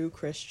a true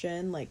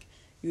Christian, like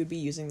you would be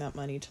using that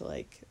money to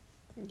like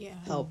Yeah.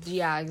 help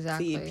Yeah,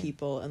 exactly. feed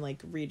people and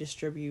like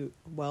redistribute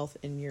wealth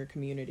in your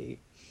community.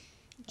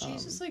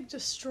 Jesus like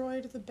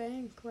destroyed the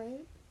bank,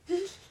 right?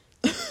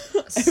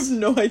 I have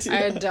no idea.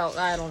 I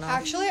don't know.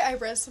 Actually, I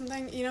read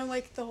something, you know,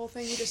 like the whole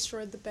thing he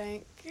destroyed the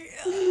bank.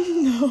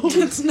 No.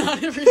 It's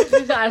not a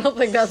real. I don't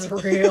think that's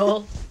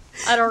real.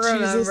 I don't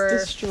remember.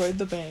 Jesus destroyed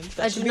the bank. I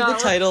That do should be the not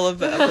title of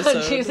the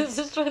episode. Jesus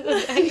destroyed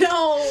the bank.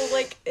 No,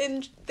 like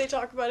they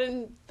talk about it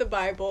in the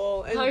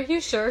Bible. And, Are you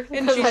sure?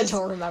 And Because I Jesus-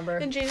 don't remember.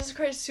 in Jesus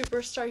Christ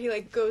Superstar, he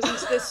like goes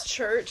into this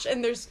church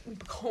and there's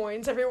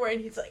coins everywhere, and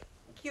he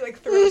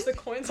throws the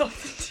coins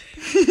off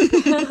the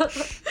table.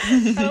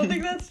 I don't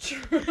think that's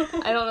true.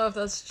 I don't know if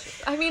that's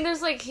true. I mean,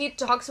 there's like he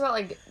talks about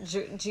like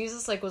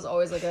Jesus like was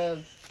always like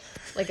a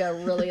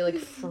really like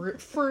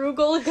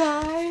frugal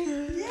guy.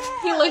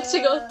 Yeah. He liked to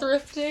go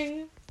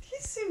thrifting. He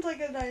seemed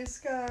like a nice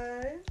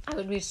guy. I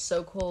would be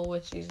so cool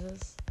with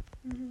Jesus.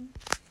 Mm-hmm.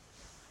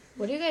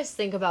 What do you guys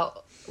think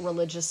about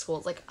religious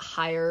schools, like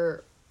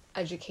higher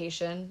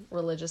education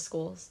religious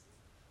schools,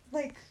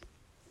 Like,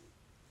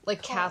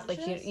 like Catholic?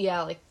 Colleges?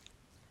 Yeah, like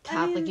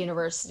Catholic mean-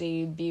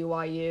 University,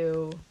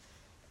 BYU.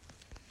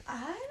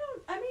 I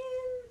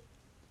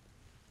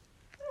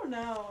don't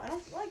know. I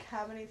don't like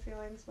have any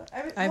feelings, but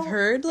I've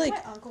heard, like-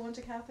 my uncle went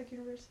to Catholic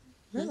University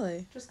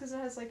Really? just because it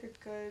has like a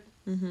good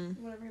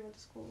Mm-hmm. whatever he went to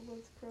school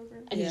with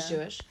program. And he's Yeah.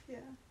 Jewish. Yeah.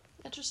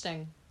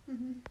 Interesting.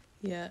 Mm-hmm.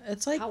 Yeah,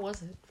 it's like How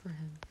was it for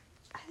him?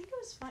 I think it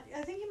was fun.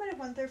 I think he might have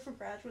went there for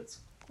graduate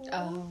school.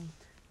 Oh,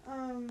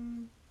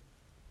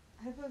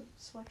 I have a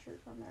sweatshirt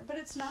from there, but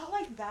it's not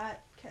like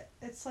that.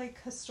 It's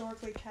like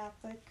historically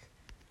Catholic,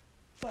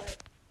 but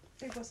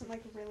It wasn't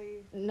like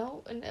really.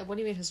 No, and what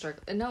do you mean historic?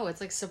 No,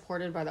 it's like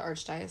supported by the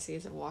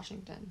Archdiocese of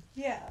Washington.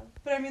 Yeah,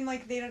 but I mean,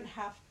 like they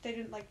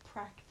didn't like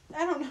practice.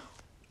 I don't know.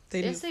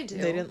 Yes, they do.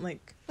 They didn't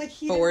like Like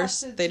he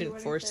force. Didn't have to They do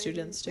didn't force anything.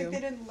 students to. Like they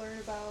didn't learn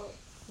about.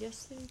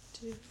 Yes, they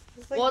do.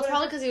 Like, Well, it's probably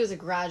whatever- because he was a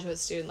graduate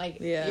student. Like,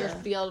 Yeah. your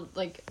field,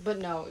 like, but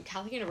no,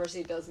 Catholic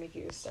University does make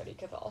you study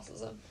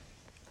Catholicism.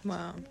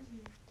 Wow.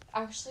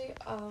 Actually,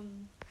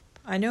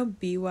 I know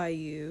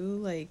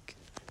BYU, like,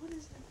 What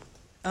is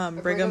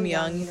it? Brigham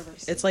Young.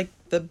 University. It's like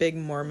the big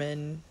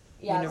Mormon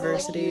Yeah,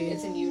 university.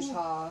 It's in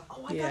Utah.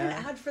 Oh, I got Yeah.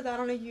 an ad for that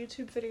on a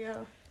YouTube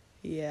video.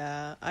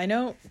 Yeah, I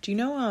know. Do you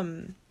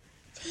know,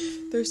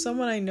 there's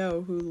someone I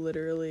know who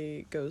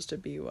literally goes to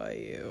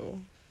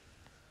BYU.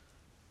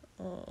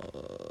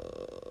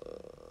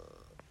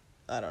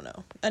 I don't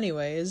know.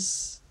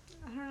 Anyways,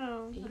 I don't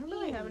know. I don't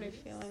really have any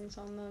feelings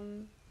on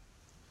them.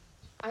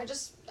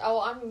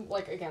 I'm,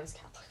 like, against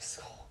Catholic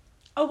school.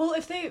 Oh, well,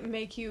 if they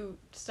make you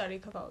study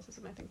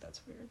Catholicism, I think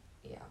that's weird.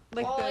 Yeah.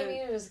 Like well, I the-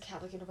 mean, it was a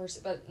Catholic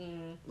university, but,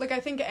 Like, I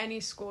think any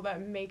school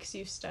that makes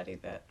you study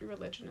that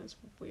religion is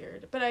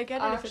weird. But I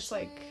get it if it's,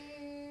 like...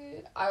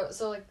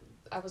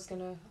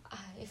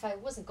 if I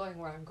wasn't going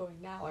where I'm going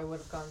now, I would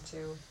have gone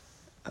to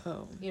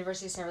oh,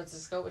 University of San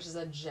Francisco, which is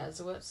a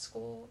Jesuit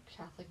school,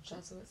 Catholic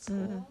Jesuit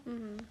school.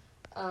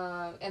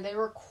 Mm-hmm. And they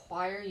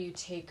require you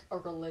take a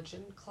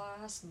religion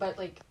class, but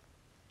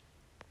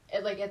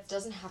it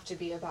doesn't have to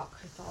be about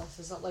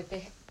Catholicism. Like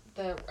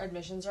the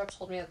admissions rep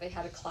told me that they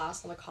had a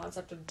class on the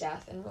concept of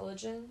death and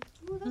religion.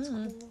 Oh, that's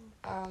Mm.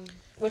 cool.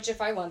 Which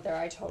if I went there,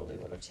 I totally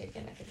would have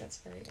taken. I think that's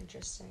very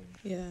interesting.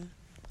 yeah.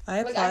 I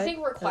applied. I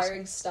think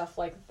requiring stuff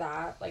like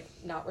that, like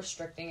not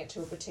restricting it to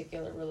a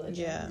particular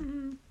religion, Yeah.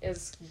 Mm-hmm.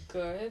 is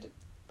good.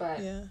 But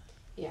Yeah.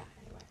 Anyway.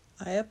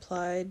 I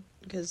applied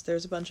because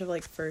there's a bunch of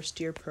like first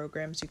year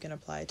programs you can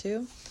apply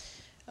to.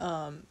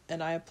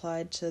 And I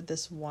applied to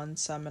this one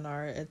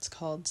seminar. It's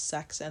called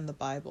Sex and the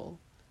Bible.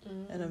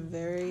 And I'm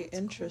very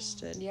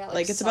interested. Yeah,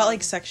 like it's about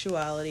like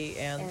sexuality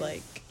and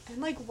like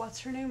And, like, what's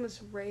her name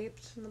was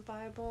raped in the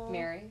Bible?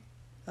 Mary.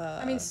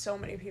 I mean, so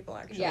many people,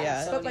 actually.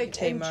 Yeah, so but, many like,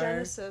 people. in Tamar.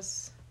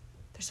 Genesis...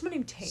 There's someone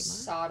named Tamar.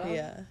 Sodom.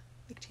 yeah.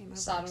 Like, Tamar.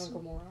 Sodom Braxton.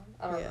 and Gomorrah.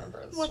 I don't Yeah.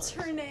 remember. The What's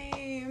stories. her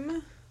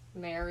name?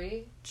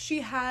 Mary.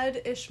 She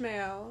had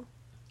Ishmael.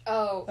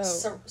 Oh,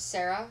 Oh.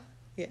 Sarah.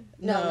 Yeah.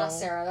 No, not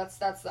Sarah. That's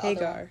the other one.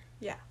 Hagar.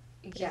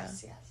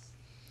 Yes.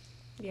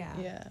 Yeah.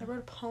 Yeah. I wrote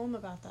a poem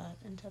about that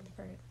in 10th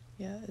grade.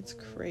 Yeah, it's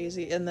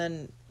crazy. And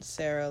then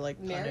Sarah like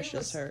Mary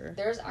punishes her.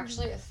 There's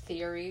actually a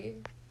theory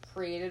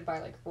created by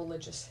like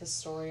religious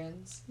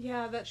historians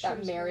Yeah, that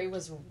that Mary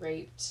was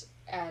raped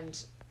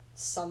and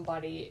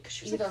somebody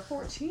She was like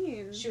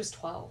 14. she was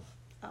 12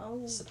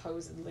 Oh.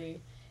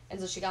 supposedly, and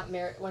so she got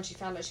married when she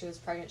found out she was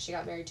pregnant. She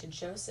got married to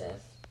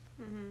Joseph,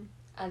 Mm-hmm.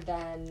 and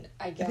then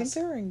I I think guess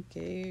they were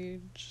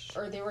engaged.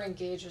 or they were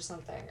engaged or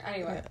something.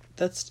 Anyway,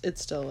 Yeah,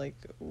 it's still like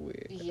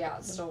weird. yeah,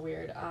 it's still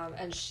weird.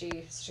 And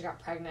she got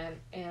pregnant,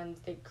 and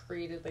they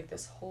created like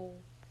this whole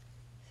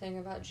thing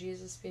about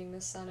Jesus being the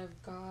Son of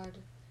God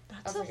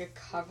That's as like a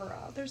cover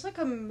up. There's like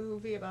a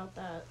movie about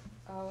that.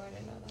 Oh, I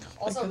didn't know that.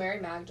 Also, Like a- Mary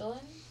Magdalene.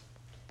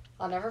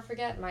 I'll never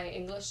forget my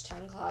English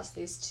 10 class.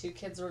 These two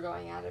kids were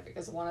going at it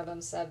because one of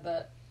them said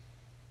that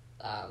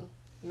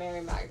Mary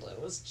Magdalene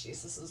was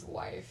Jesus's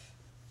wife.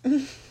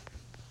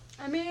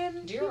 I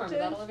mean, Do you remember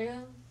that,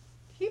 Olivia?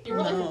 He You were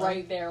like No.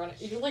 right there when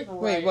you were like right.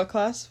 Wait, what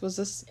class was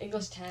this?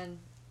 English 10.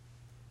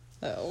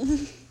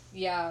 Oh.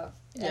 Yeah.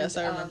 Yes,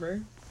 and, I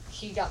remember.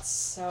 He got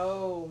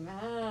so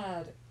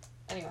mad.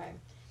 Anyway,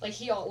 like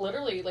he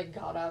literally like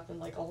got up and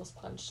like almost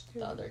punched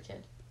the other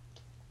kid.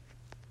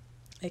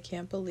 I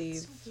can't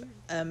believe So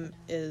weird.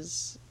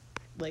 is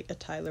like a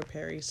Tyler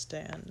Perry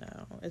stan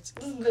now. It's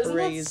Isn't that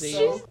crazy.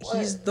 so-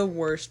 He's the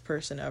worst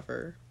person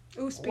ever.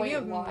 Ooh, speaking Wait,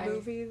 of why?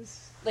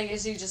 movies. Like,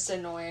 is he just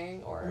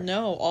annoying or?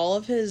 No, all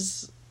of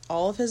his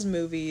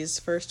movies,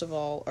 first of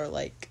all, are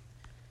like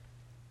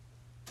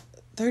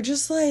they're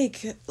just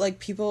like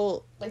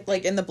people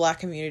like in the black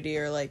community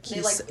are like They,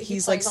 he's he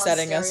like plays on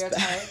setting us back.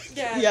 stereotypes.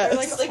 Yeah, Yes. they're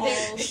like, Like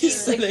all he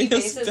setting us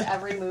bases back.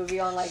 every movie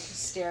on like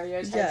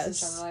stereotypes Yes.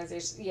 and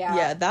generalizations. Yeah.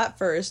 Yeah, that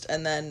first,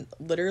 and then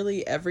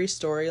literally every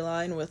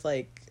storyline with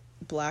like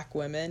black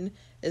women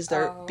is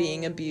they're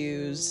being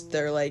abused,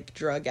 they're like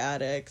drug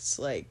addicts,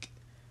 like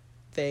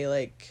they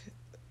like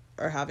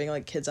are having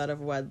like kids out of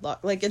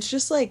wedlock. Like it's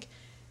just like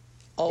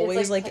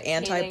always like, like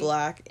painting-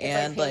 anti-black It's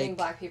and like painting like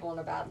black people in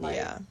a bad light.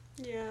 yeah,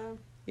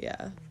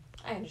 Yeah.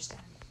 I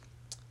understand.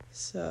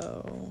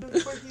 So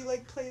Where he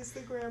like plays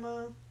the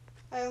grandma.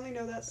 I only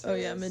know that. oh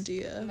yeah,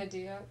 Medea.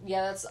 Medea.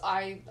 Yeah, that's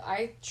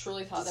I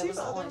truly thought that was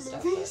the only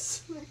stuff.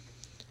 That,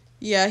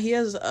 Yeah, he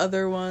has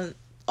other one.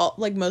 All,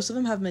 like most of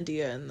them have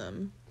Medea in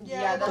them.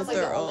 yeah, that's but like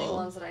the they're only all-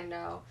 ones that I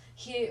know.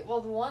 The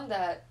one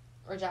that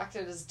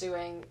Redacted is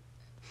doing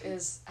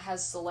has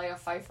Saleha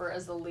Pfeiffer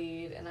as the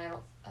lead, and I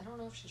don't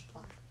know if she's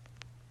black.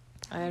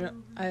 I don't know.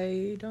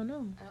 I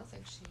don't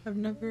think she. I've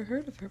never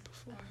heard of her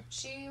before.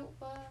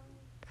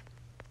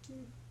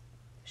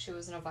 She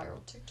was in a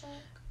viral TikTok.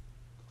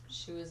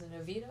 She was in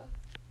Evita.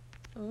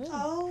 Oh.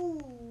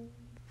 Oh.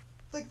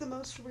 Like the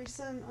most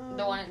recent.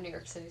 The one at New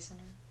York City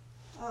Center.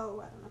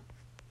 Oh,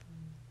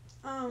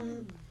 I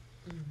don't know.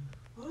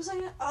 What was I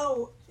gonna...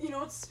 Oh, you know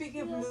what?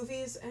 Speaking of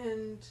movies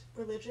and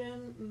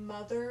religion,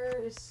 Mother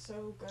is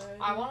so good.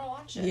 I want to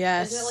watch it.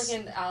 Yes. Is it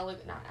like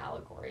an not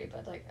allegory,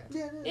 but like a...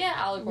 Yeah,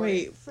 allegory.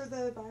 Wait. for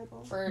the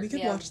Bible. We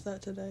could watch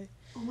that today.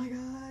 Oh my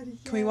god. Yeah.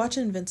 Can we watch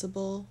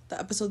Invincible? The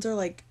episodes are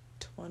like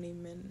 20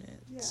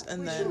 minutes. Yeah.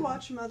 And we then should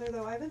watch Mother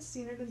though. I haven't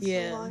seen it in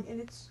so long, and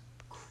it's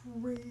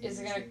crazy. Is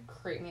it gonna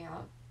creep me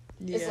out?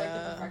 yeah. It's like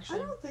The Perfection. I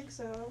don't think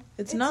so.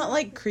 It's not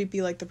like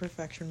creepy like The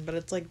Perfection, but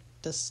it's like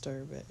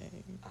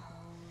disturbing. Oh.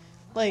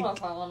 Like, I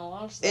don't know if I want to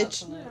watch that it's-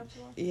 tonight.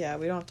 Yeah,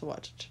 we don't have to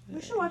watch it today.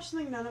 We should watch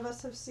something none of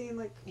us have seen.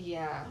 Like,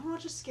 Yeah. I want to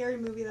watch a scary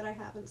movie that I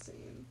haven't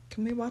seen.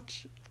 Can we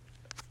watch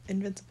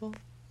Invincible?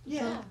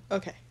 Yeah.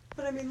 Okay.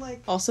 But I mean,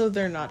 like... Also,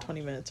 they're not 20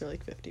 minutes, they're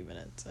like 50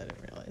 minutes. I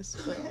didn't realize.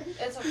 But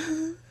It's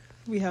okay.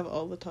 we have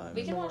all the time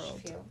We in can the watch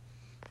world. a few.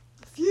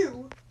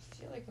 Few. I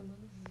feel like a movie.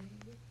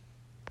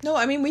 No,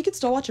 I mean, we could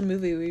still watch a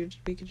movie.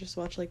 We could just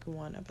watch like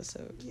one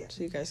episode. Yeah.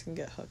 So you guys can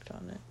get hooked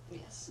on it.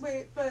 Yes.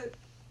 Wait, but...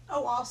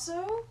 Oh,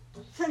 also,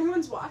 if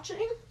anyone's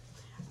watching,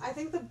 I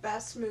think the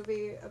best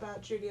movie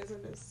about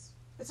Judaism is...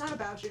 It's not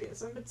about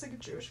Judaism, but it's like a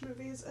Jewish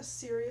movie. It's A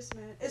Serious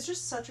Man. It's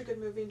just such a good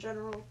movie in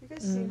general. Have you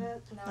guys seen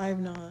it? No. I have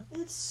not.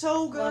 It's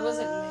so good. When was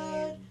it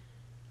made?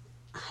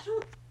 I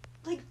don't...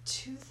 Like,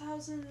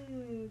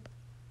 2007?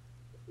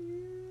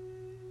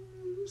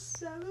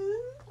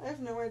 I have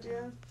no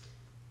idea.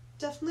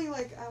 Definitely,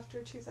 like,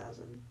 after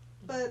 2000.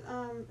 But,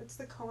 it's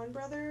the Coen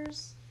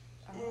brothers.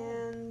 Oh.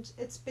 And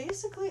it's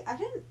basically... I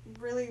didn't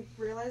really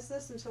realize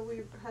this until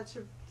we had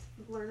to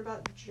learn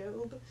about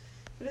Job.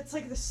 But it's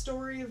like the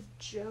story of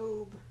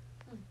Job.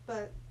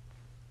 But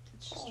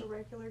it's just a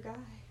regular guy.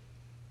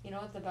 You know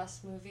what the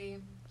best movie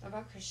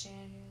about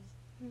Christianity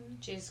is?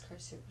 Jesus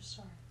Christ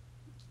Superstar.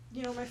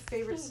 You know, my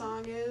favorite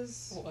song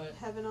is What?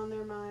 Heaven on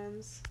Their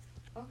Minds.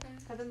 Okay.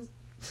 Heaven's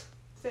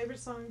favorite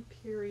song,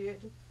 period.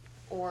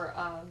 Or,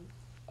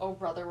 Oh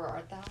Brother, Where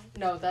Art Thou?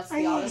 No, that's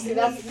I the Odyssey. hate,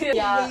 That's the...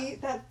 Yeah.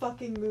 hate that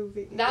fucking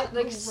movie. That, It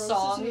like, grosses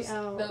songs... me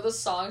out. No, the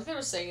songs they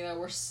were singing that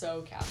were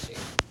so catchy.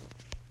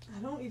 I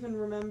don't even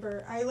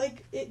remember.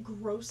 It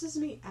grosses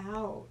me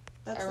out.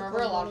 That's I the remember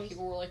a lot of problem.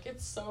 people were like,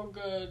 it's so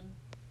good.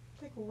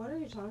 Like, what are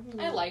you talking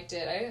about? I liked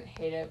it. I didn't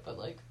hate it, but,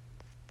 like,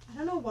 I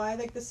don't know why,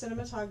 like, the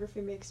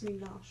cinematography makes me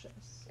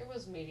nauseous. it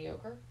was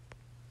mediocre.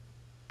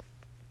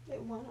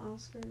 It won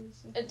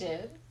Oscars. It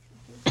did.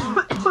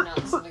 It did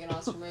not sound like an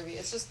Oscar movie.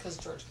 It's just because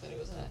George Clooney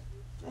was in it.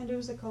 And it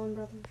was the Coen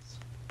brothers.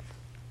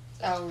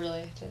 Oh,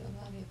 really? I didn't know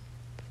that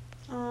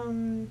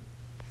either.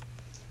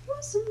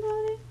 Was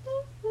somebody...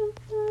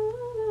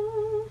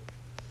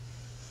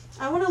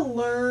 I want to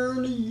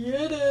learn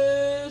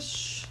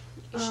Yiddish.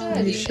 You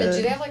should. You should.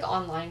 Do they have, like,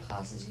 online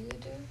classes you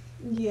could do?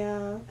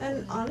 Yeah,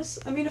 and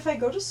honestly, I mean, if I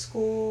go to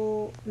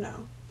school, no.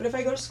 But if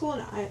I go to school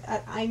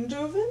at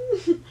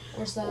Eindhoven,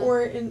 Where's that?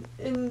 or in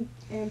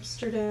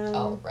Amsterdam,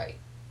 Oh, right.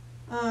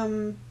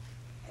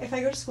 if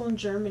I go to school in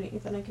Germany,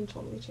 then I can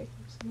totally take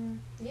them somewhere.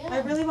 Yeah. I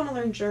really want to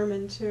learn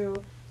German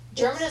too.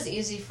 German is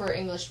easy for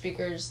English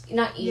speakers.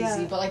 Not easy,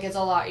 Yeah. but, like, it's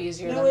a lot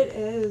easier No, than... it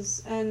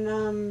is, and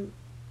I'm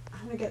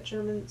gonna get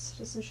German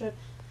citizenship.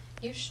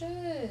 You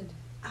should.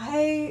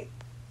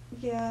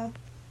 Yeah.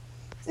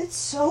 It's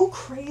so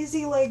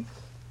crazy, like,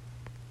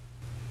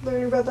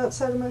 learning about that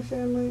side of my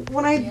family.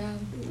 When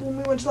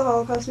we went to the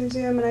Holocaust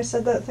Museum and I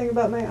said that thing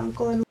about my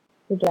uncle and,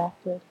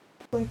 Redacted.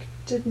 like,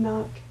 did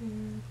not care.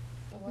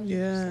 What did you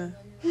Yeah. say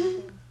about your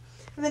uncle?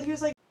 And then he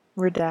was like,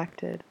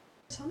 Redacted.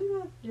 tell me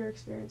about your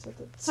experience with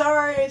it.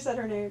 Sorry, I said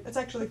her name. It's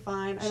actually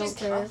fine. I She's don't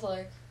care.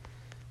 Catholic.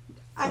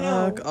 I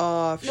know. Fuck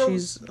off. No,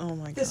 She's. Oh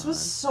my god. This was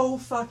so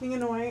fucking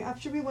annoying.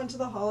 After we went to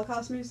the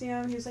Holocaust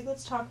Museum, he was like,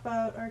 let's talk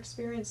about our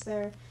experience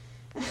there.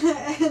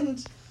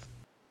 And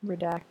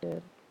Redacted.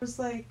 it was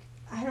like,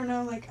 I don't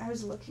know, like, I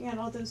was looking at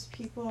all those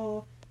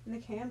people in the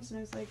camps and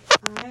I was like,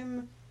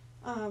 I'm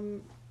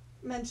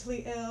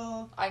mentally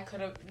ill. I could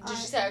have... Did you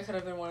say I could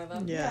have been one of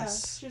them?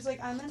 Yes. Yeah. She was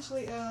like, I'm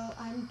mentally ill,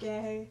 I'm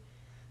gay.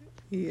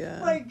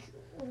 Yeah. Like,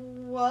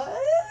 what?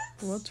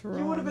 What's You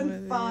would have wrong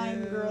been with fine,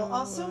 you? girl.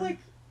 Also, like,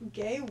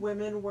 gay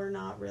women were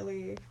not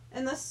really,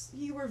 unless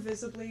you were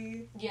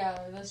visibly, Yeah,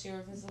 unless you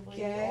were visibly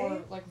Gay? or,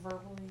 like,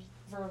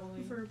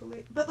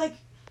 verbally. but, like,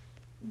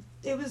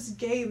 it was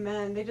gay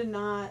men. They did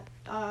not,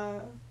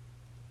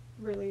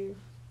 really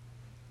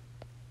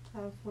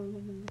have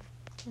women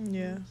in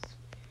Yeah.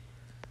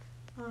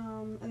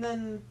 And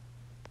then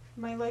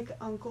my, like,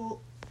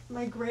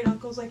 my great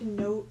uncle's, like,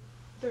 note,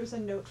 there was a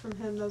note from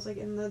him that was, like,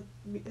 in one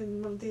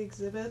of the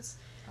exhibits,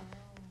 Oh.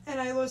 and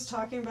I was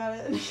talking about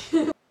it, and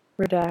he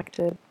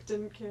Redacted.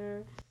 didn't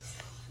care.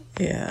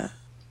 Yeah.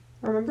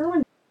 Remember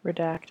when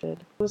Redacted.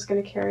 I was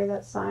gonna carry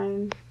that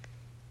sign?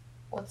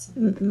 What's...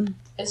 Mm-mm.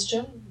 Is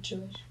Jim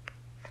Jewish?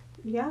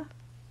 Yeah.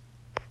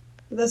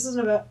 This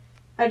isn't about,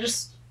 I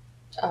just,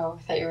 Oh,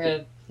 I thought you were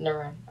gonna...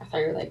 Never mind. I thought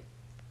you were, like...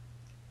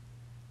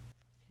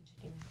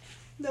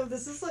 no,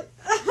 this is like,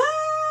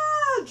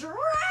 Draken!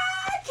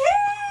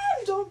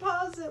 don't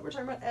pause it. We're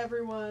talking about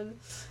everyone.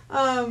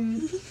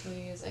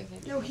 Please, I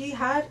can't. No, he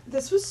had.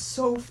 This was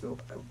so.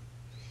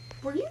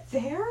 Were you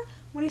there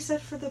when he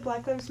said for the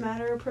Black Lives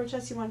Matter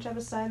protest he wanted to have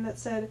a sign that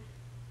said,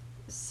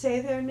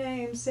 "Say their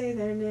name, say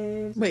their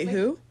name." Wait,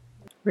 who?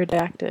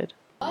 Redacted.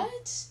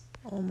 What?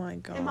 Oh my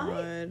god.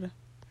 Am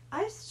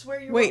I swear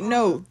you. Wait, were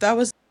no, that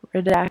was.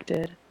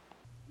 Redacted.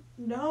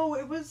 No,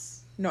 it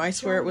was. No, I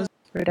swear it was.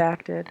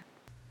 Redacted.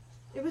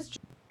 It was.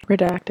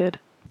 Redacted.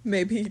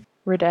 Maybe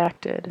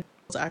Redacted.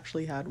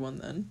 actually had one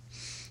then.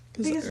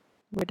 Because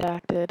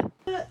Redacted.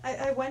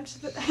 I went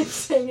to the. I'm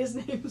saying his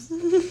names.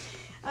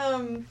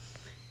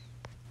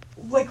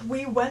 Like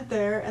we went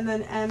there and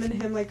then Em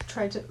and him like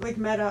tried to like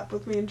met up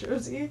with me and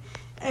Josie,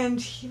 and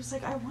he was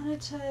like, I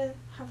wanted to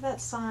have that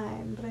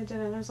sign but I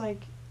didn't. I was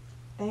like,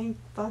 thank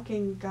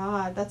fucking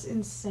God, that's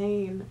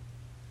insane.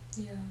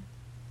 Yeah.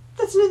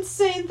 That's an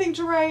insane thing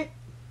to write.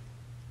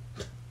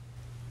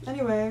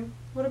 Anyway,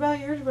 what about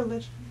your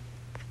religion?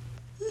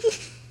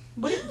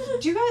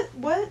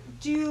 What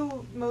do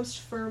you most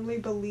firmly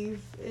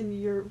believe in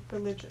your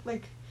religion?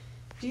 Like,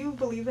 do you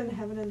believe in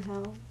heaven and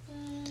hell?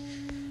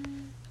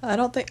 I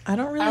don't really I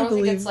don't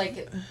believe. think it's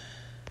like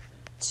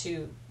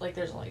two. Like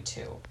there's only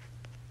two.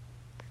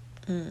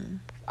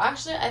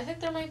 Actually, I think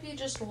there might be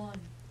just one.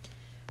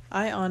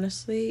 I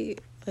honestly,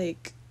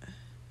 like,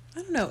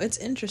 I don't know, it's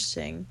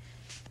interesting.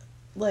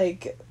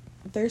 Like,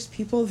 there's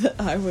people that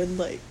I would,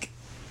 like,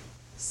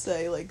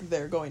 say, like,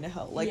 they're going to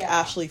hell. Like, Yeah.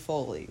 Ashley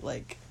Foley,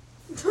 like,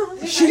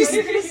 She's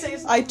gonna say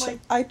something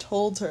I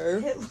told her.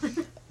 Hitler.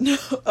 No,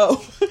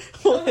 oh,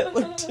 well,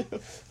 Hitler too.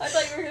 I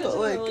thought you were gonna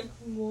But, say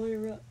like,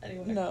 Moira.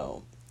 Anyway.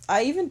 No.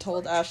 I even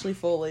told Ashley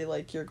Foley,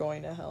 like, you're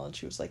going to hell, and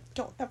she was like,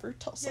 don't ever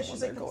tell Yeah, someone she's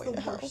they're like, going to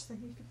that's the hell. worst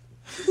thing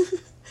you could.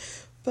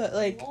 But,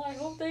 like, Well, I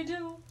hope they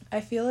do.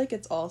 I feel like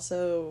it's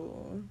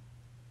also,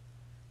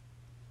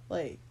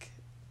 like,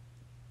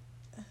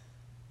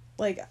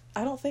 I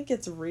don't think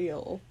it's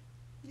real.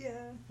 Yeah.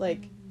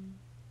 Like,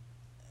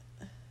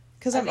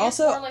 because I I'm think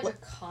also, it's more like a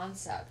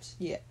concept.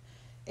 yeah,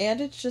 and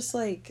it's just,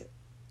 like,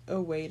 a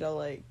way to,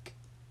 like,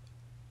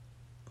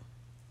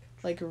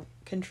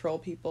 control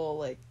people,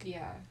 like,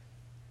 Yeah.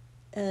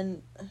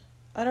 and,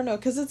 I don't know,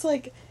 because it's,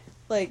 like,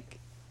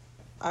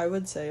 I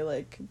would say,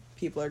 like,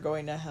 people are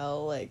going to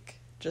hell, like,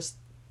 just,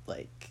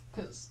 like,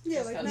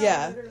 Yeah, like, not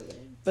Yeah.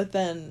 literally. but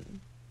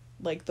then,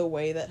 like, the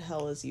way that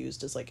hell is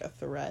used as, like, a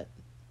threat,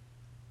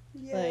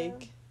 Yeah.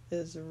 like,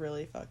 is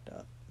really fucked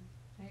up.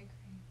 I agree.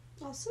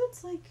 Also,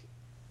 it's like,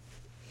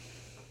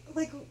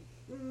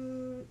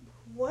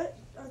 what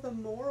are the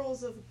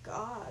morals of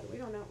God? We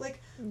don't know.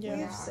 Like, Yeah.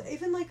 we have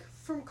even like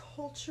from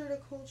culture to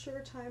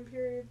culture, time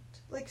period.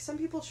 Like, some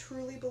people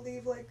truly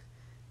believe like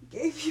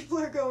gay people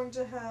are going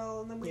to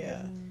hell, and then we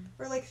Yeah.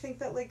 or like think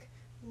that like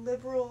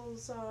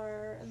liberals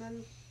are, and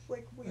then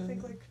like we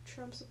think Mhm. like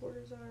Trump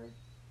supporters are.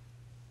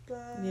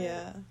 But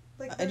Yeah.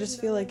 like I just there's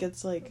feel no like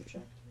it's, like,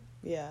 objective.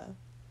 yeah.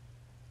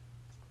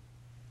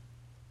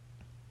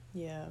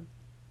 Yeah.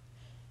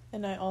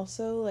 And I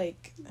also,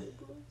 like,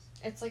 Liberals.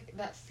 It's like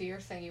that fear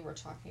thing you were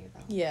talking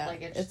about. yeah,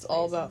 Like it it's just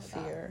all plays about into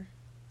that. fear.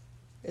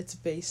 It's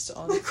based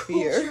on Like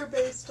fear. culture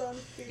based on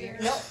fear.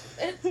 No,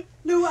 it,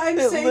 No, I'm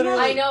It saying literally-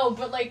 that. I know,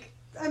 but like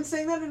I'm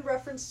saying that in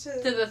reference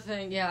to. to the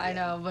thing. Yeah, I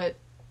know, but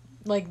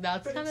like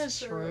that's But kind of it's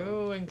true.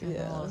 true in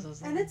Yeah.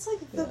 Catholicism. And it's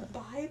like the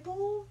Yeah.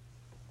 Bible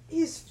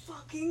is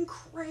fucking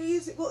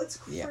crazy. Well, it's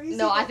Yeah. crazy.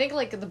 No, I think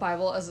like the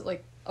Bible as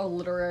like a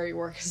literary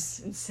work is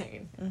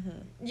insane.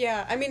 Mm-hmm.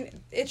 Yeah, I mean,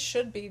 it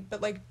should be,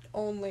 but like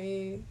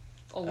only.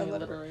 Only liter-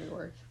 literary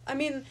work. I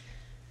mean,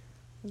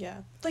 Yeah.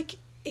 like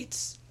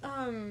it's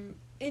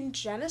in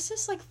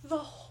Genesis, like the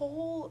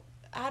whole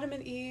Adam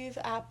and Eve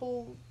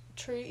apple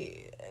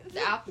tree.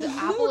 The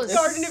apple is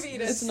Garden of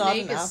Eden. It's not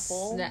snake an is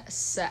apple.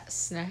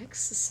 Sex.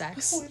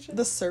 Holy shit.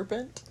 The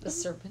serpent. The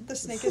serpent. The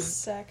snake is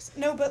sex.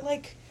 No, but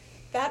like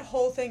that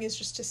whole thing is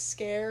just to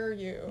scare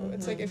you.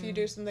 It's like if you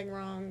do something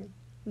wrong.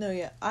 No,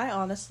 yeah. I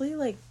honestly,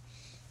 like,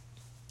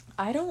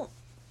 I don't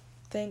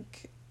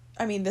think,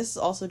 I mean, this is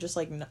also just,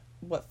 like,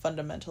 what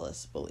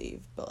fundamentalists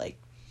believe, but, like,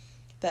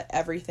 that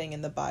everything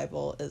in the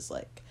Bible is,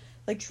 like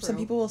some True.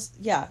 people will,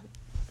 yeah.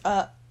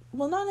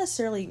 Well, not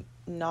necessarily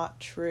not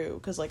true,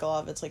 because, like, a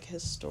lot of it's, like,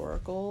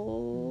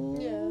 historical.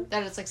 Yeah.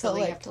 That it's like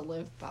something you like- have to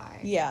live by.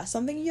 Yeah,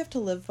 something you have to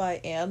live by,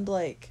 and,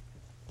 like,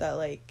 that,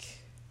 like,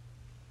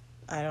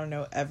 I don't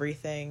know,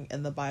 everything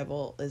in the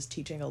Bible is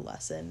teaching a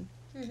lesson,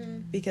 Mm-hmm.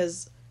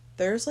 because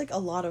there's, like, a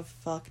lot of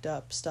fucked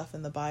up stuff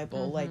in the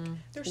Bible, like,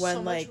 There's when,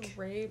 so like, much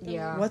rape. and-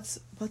 Yeah.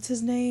 what's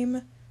his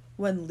name?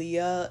 When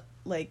Leah,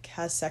 like,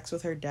 has sex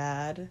with her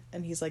dad,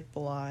 and he's, like,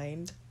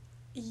 blind.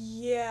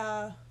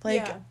 Yeah.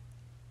 Like, yeah.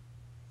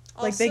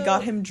 Like, they got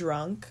Also- him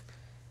drunk,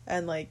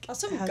 and, like,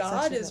 Also, had sex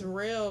God with is him.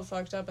 real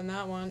fucked up in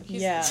that one.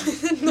 He's, Yeah.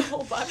 in the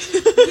whole Bible.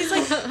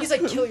 He's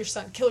like, kill your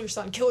son, kill your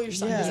son, kill your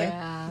son. Yeah. He's like,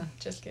 Yeah.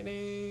 just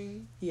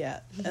kidding. Yeah,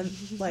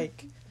 and,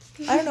 like,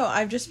 I don't know,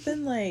 I've just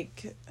been,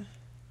 like,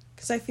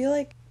 because I feel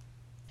like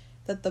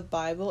that the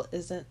Bible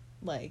isn't,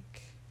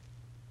 like,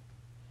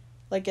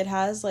 it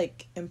has,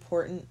 like,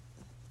 important,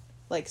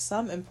 like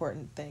some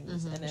important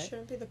things in It it.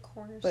 shouldn't be the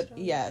cornerstone. But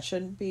yeah, it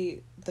shouldn't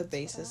be the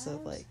basis of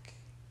Stars? like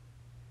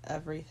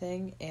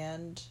everything.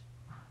 And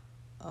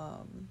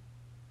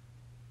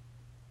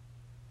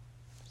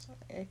sorry,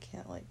 I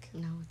can't like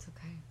No, it's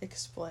okay.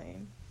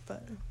 explain,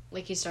 but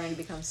Like he's starting to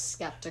become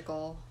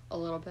skeptical a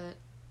little bit,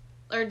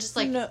 or just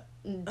like no,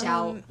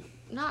 doubt,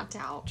 not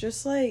doubt.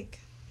 just like,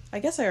 I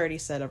guess I already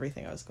said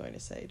everything I was going to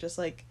say. Just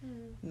like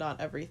Mm. not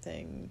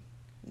everything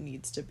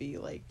needs to be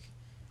like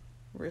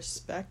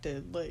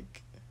respected.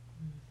 Like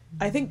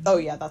I think, oh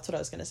yeah, that's what I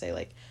was gonna say.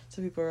 Like,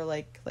 some people are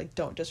like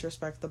don't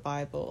disrespect the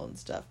Bible and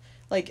stuff.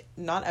 Like,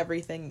 not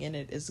everything in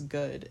it is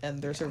good,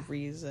 and there's a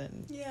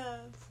reason Yeah.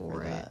 for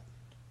For it. that.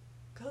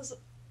 Because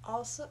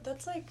also,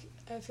 that's like,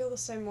 I feel the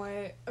same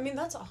way. I mean,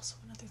 that's also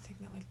another thing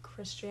that, like,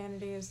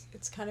 Christianity is,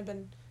 it's kind of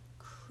been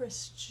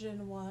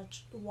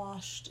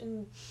washed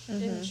in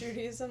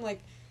Judaism.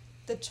 Like,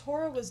 the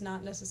Torah was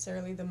not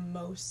necessarily the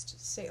most,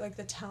 like,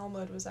 the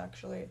Talmud was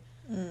actually,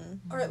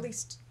 or at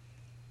least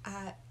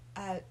at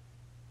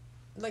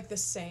like, the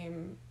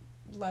same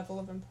level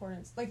of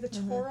importance. Like, the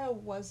Torah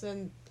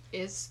wasn't,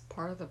 Is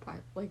part of the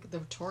Bible. Like the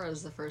Torah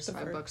is the first The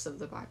 5 fir- books of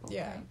the Bible.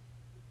 Yeah. right?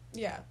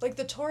 yeah, like,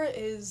 the Torah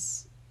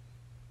is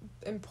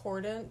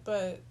important,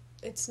 but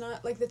it's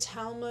not, like, the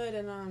Talmud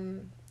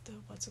and,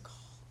 what's it called?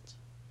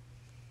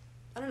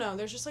 I don't know,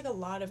 there's just, like, a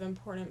lot of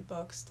important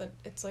books that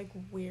it's, like,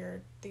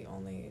 weird,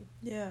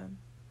 Yeah.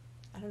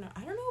 I don't know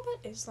about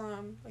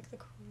Islam, like, the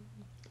Quran.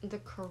 The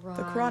Quran.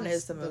 The Quran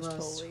is the most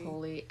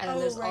holy. And then Oh,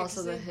 there's right, also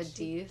 'cause the they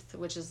Hadith,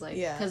 which is like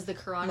Yeah. because the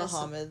Quran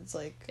Muhammad's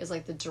like, is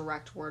like the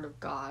direct word of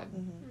God,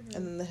 and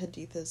then the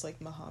Hadith is like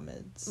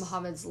Muhammad's.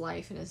 Muhammad's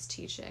life and his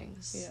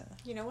teachings. Yeah.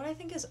 You know what I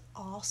think is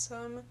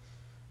awesome?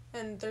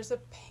 And there's a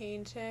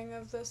painting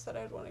of this that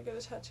I'd want to get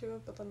a tattoo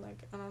of, but then, like,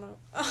 I don't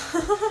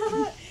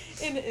know.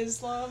 In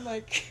Islam,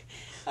 like,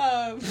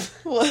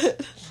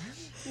 What?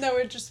 no,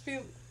 it'd just be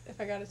if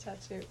I got a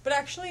tattoo. But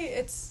actually,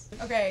 it's...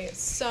 Okay,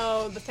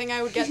 so the thing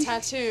I would get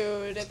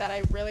tattooed that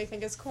I really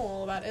think is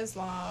cool about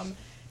Islam,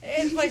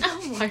 it's like...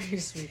 Why are you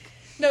sweet?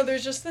 No,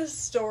 there's just this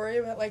story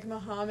about, like,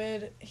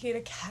 Muhammad, he had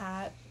a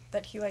cat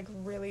that he, like,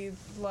 really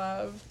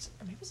loved.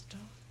 Or maybe it was a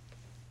dog.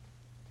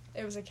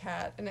 It was a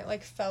cat, and it,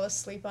 like, fell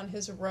asleep on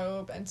his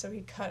robe, and so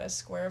he cut a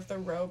square of the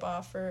robe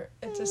off for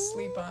it to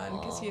sleep on,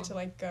 because he had to,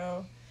 like,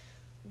 go...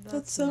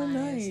 That's so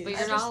nice. But I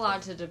you're not just-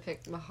 allowed to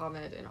depict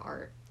Muhammad in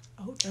art.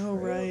 Oh, Oh,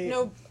 right.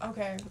 No,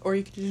 okay. Or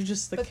you could do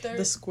just But there-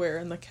 the square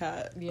and the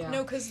cat. Yeah.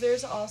 No, because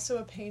there's also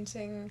a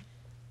painting...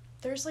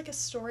 There's, like, a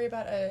story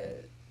about a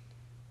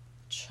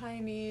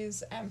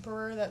Chinese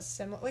emperor that's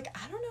similar... Like,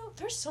 I don't know.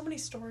 There's so many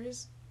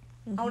stories.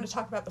 I want to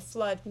talk about the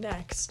flood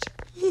next.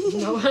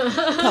 No.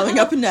 Coming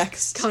up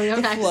next. Coming up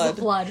the next, flood.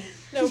 the flood.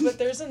 No, but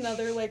there's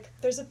another, like,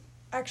 there's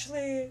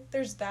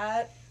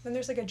that, then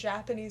there's, like, a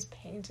Japanese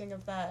painting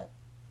of that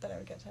I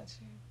would get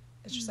tattooed.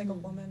 It's just, like, a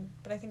woman,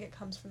 but I think it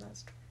comes from that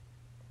story.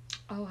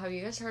 Oh, have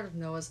you guys heard of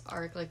Noah's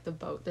Ark? Like the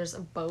boat. There's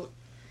a boat.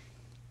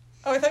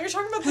 Oh, I thought you were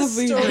talking about the Have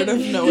we story. heard of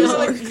Noah's You're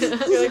like,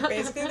 Ark? you're like,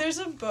 basically, there's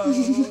a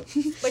boat.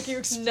 Like, you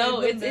explained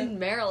No, the it's myth. in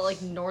Maryland,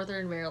 like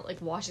northern Maryland, like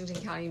Washington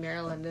County,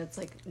 Maryland. And it's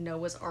like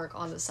Noah's Ark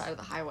on the side of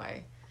the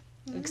highway.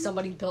 Like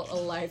somebody built a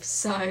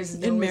life-size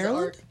Noah's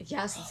Maryland? Ark.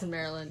 Yes, it's in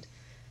Maryland.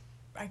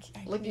 I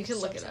Look, you can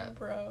look it such a up.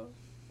 Bro.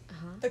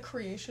 Uh-huh. The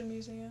Creation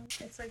Museum.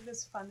 It's like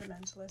this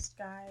fundamentalist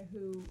guy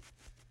who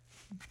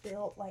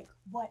built like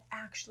what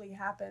actually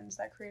happens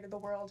that created the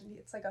world, and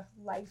it's like a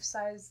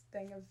life-size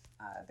thing of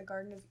the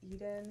Garden of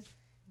Eden,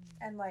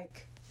 and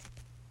like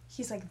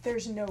he's like,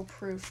 there's no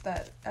proof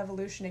that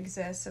evolution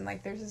exists, and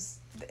like there's this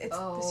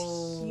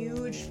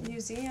huge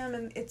museum,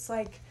 and it's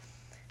like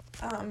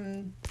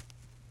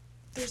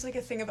there's like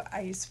a thing of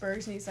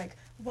icebergs, and he's like,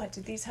 what,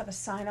 did these have a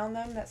sign on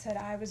them that said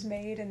I was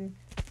made in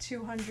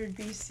 200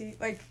 BC?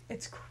 Like,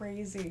 it's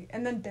crazy.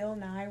 And then Bill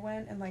Nye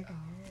went and like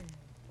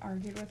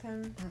argued with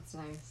him. That's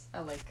nice. I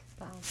like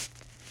that.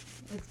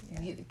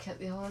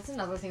 That's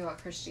another thing about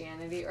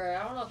Christianity, or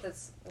I don't know if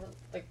that's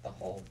like the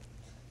whole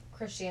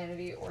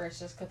Christianity or it's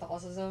just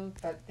Catholicism,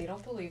 but they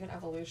don't believe in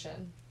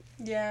evolution,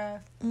 Yeah.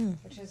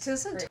 which is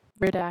Isn't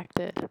great.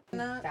 Redacted.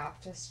 Not...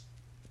 Baptist.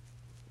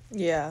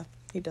 Yeah,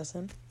 he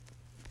doesn't.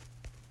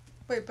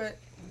 Wait, but...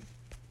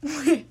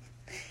 Wait.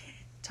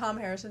 Tom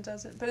Harrison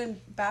doesn't. But in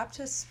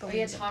Baptists Oh believe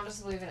yeah, it. Tom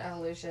doesn't believe in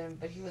evolution,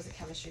 but he was a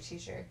chemistry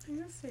teacher. On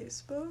your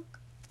Facebook?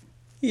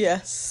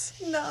 Yes.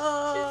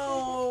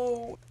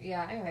 No!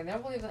 Yeah, anyway, they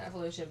don't believe in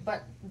evolution,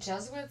 but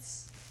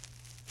Jesuits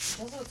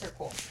are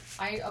cool.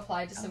 I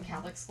applied to some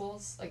Catholic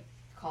schools, like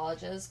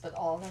colleges, but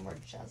all of them were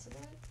Jesuit.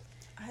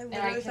 I I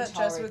literally can thought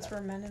tolerate Jesuits them.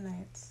 were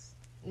Mennonites.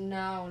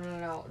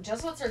 No.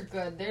 Jesuits are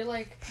good.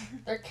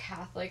 They're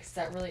Catholics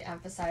that really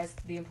emphasize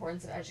the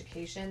importance of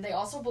education. They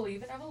also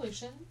believe in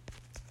evolution.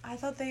 I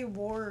thought they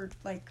wore,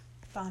 like,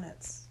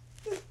 bonnets.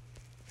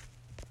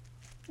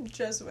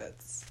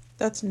 Jesuits.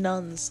 That's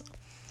nuns.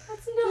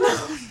 That's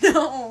no.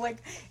 No, like,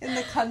 in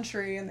the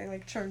country, and they,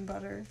 like, churn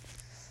butter.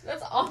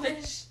 That's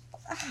Amish.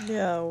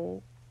 Yeah.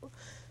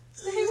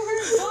 They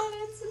wear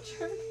bonnets and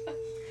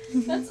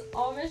church. That's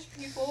Amish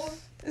people.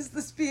 Is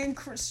this being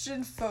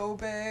Christian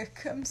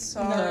phobic? I'm No,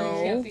 sorry.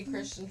 you can't be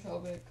Christian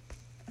phobic.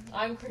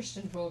 I'm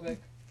Christian phobic.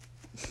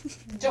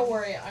 Don't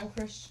worry, I'm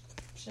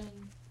Christian.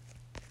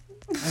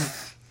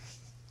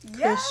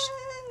 Yes.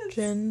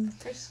 Jen.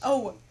 Christian.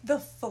 Oh, the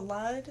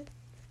flood.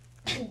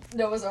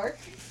 Noah's Ark?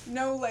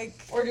 No, like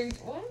Or do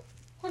what?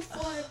 What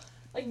flood?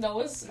 Like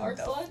Noah's Ark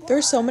The flood?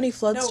 There's so many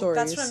flood no, stories.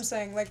 that's what I'm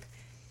saying. Like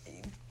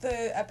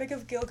the Epic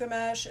of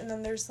Gilgamesh, and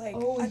then there's like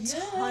Oh, a yeah.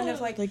 ton of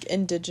like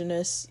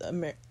indigenous,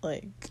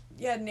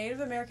 Native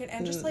American,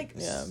 and just like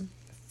yeah.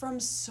 from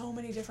so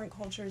many different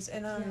cultures.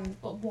 And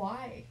But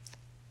why?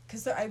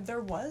 because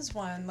there was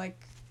one, like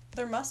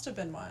there must have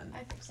been one. I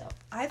think so.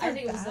 Either I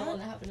think it was that, the one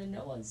that happened in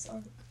Noah's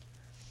Ark.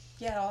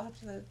 yeah, I'll have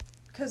to,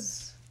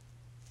 because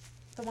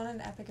the one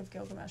in Epic of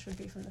Gilgamesh would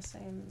be from the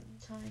same.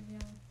 Time,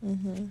 yeah.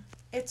 Mm-hmm.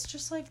 It's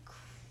just like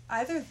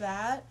either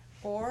that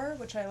or,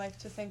 which I like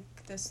to think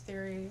this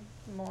theory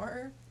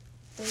more,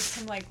 there's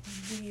some like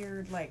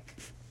weird like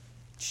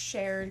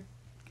shared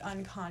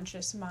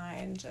unconscious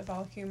mind of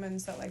all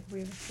humans that like we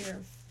have a fear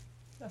of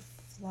a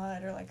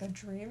flood or like a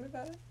dream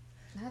about it.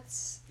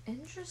 That's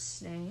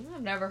interesting.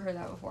 I've never heard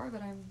that before,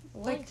 but I'm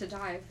willing Like- to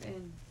dive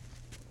in.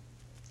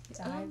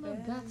 Dive I'm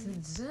about to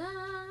in.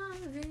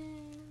 dive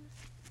in.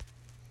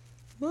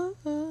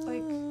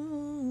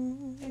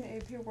 In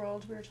AP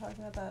World, we were talking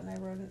about that, and I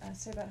wrote an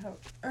essay about how,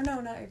 or no,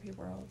 not AP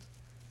World.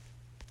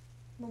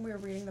 When we were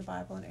reading the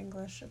Bible in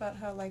English, about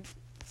how like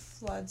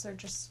floods are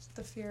just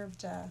the fear of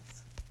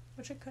death,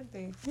 which it could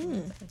be,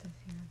 in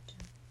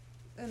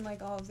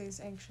like all of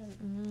these ancient,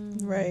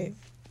 Right.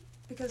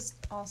 because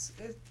also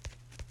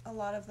a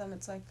lot of them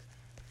it's like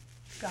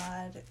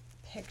God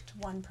picked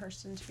one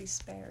person to be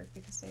spared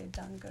because they had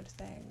done good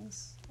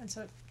things, and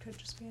so it could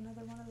just be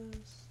another one of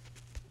those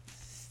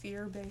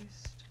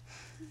fear-based.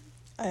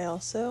 I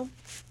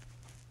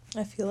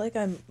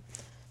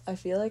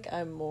feel like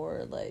I'm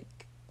more like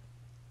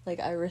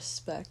I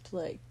respect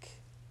like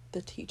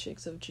the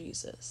teachings of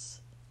Jesus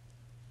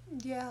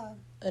Yeah,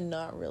 and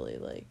not really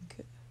like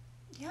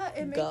yeah,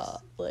 it makes.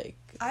 God, like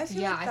I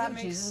feel Yeah, like I that think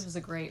makes. Jesus was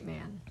a great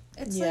man.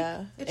 It's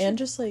yeah, like, it and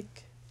should- just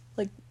like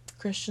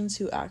Christians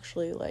who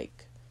actually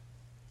like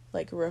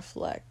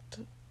reflect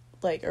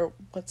or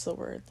what's the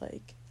word,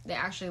 like They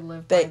actually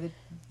lived They- by the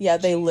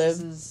they live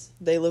Jesus's-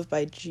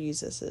 by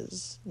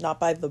Jesus's, not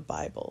by the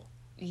Bible.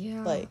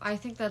 Yeah, like- I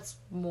think that's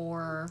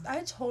more.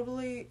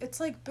 it's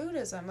like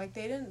Buddhism. Like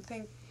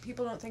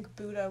people don't think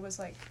Buddha was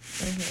like,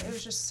 it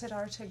was just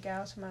Siddhartha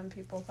Gautama, and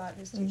people thought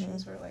his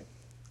teachings were like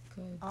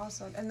Good.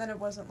 awesome. And then it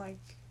wasn't like,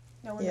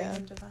 no one Yeah. made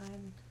him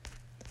divine.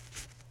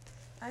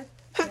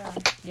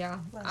 Yeah,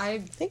 Less.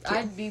 Thank you.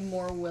 I'd be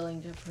more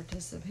willing to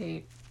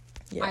participate.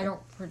 Yeah. I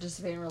don't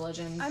participate in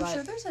religion, I'm but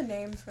sure there's a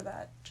name for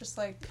that. Just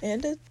like,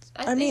 And it's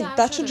I mean think- I'm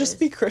that sure should there just is.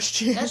 be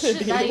Christianity. that should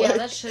be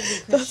that's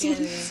what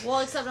Christianity. it's- Well,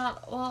 except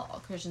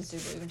all Christians do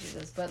believe in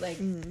Jesus, but like,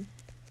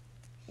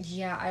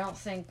 yeah,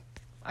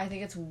 I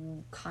think it's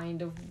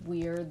kind of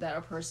weird that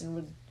a person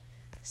would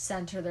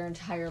center their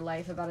entire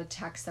life about a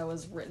text that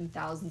was written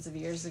thousands of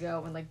years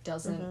ago and like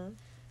doesn't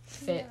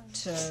fit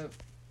to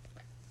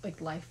like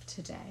life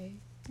today.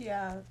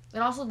 yeah,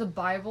 And also the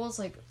Bible's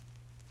like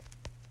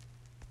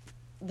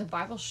the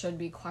Bible should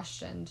be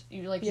questioned.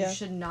 You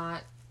should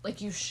not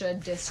you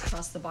should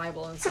distrust the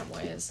Bible in some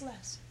ways.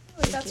 less.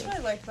 Like, that's what I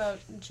like about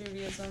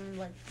Judaism.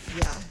 Like,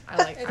 Yeah, I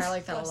like It's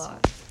that a less- lot.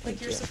 like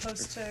Thank you're you.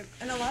 supposed to,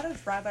 and a lot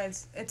of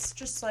rabbis, it's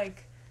just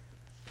like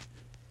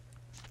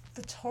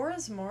the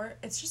Torah's more,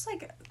 it's just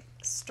like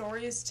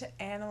stories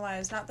to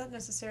analyze. Not that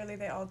necessarily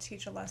they all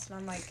teach a lesson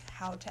on like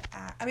how to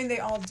act. I mean, they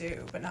all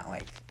do, but not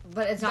like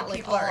But it's not the like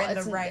people are all in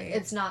the it's, right.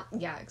 It's not.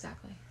 Yeah,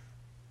 exactly.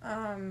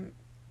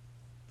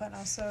 But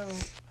also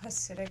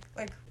Hasidic,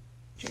 like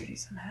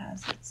Judaism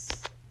has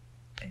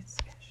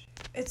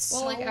it's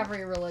Well, so, like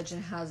every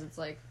religion has its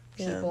like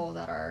Yeah. people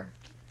that are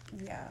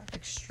yeah,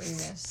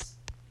 extremists.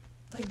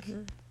 like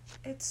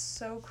it's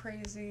so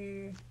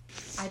crazy.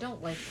 I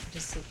don't like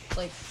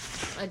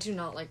I do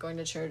not like going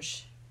to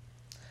church.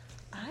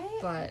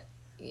 But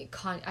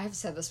I've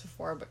said this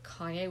before, but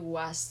Kanye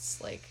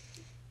West's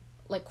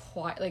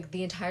quiet, like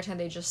the entire time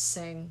they just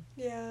sing.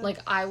 Yeah, Like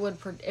I would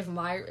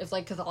if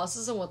like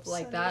Catholicism was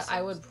like Sunday that,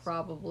 I would services.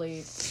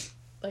 probably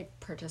like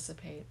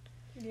participate.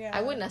 yeah,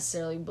 I wouldn't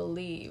necessarily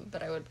believe,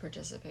 but I would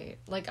participate.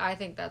 Like I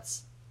think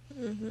that's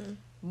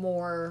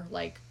more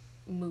like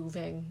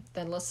moving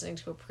than listening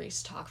to a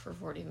priest talk for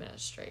 40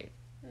 minutes straight.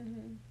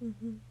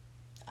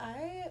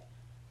 I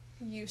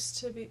used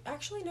to be,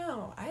 actually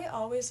no, I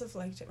always have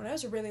liked it. When I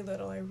was really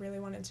little, I really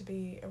wanted to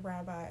be a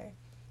rabbi.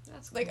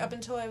 That's Like cool. up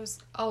until I was,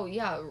 Oh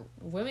yeah,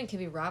 women can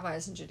be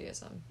rabbis in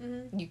Judaism.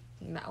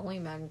 Mhm. Only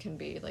men can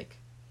be like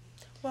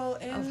well,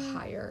 of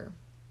higher.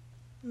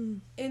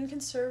 in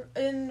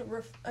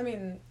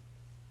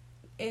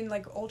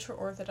like ultra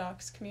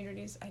orthodox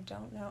communities, I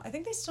don't know. I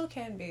think they still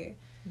can be,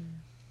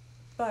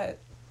 but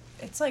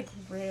it's like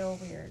real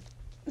weird.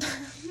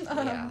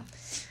 Yeah.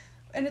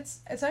 And it's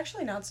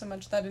actually not so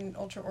much that in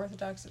ultra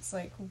orthodox it's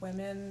like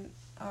women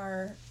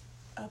are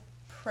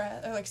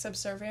oppressed or like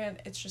subservient.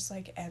 It's just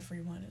like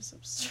everyone is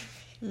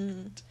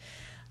subservient.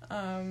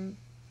 But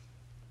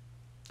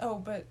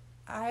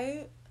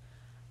I,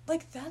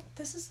 like, that,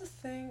 this is the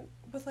thing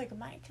with, like,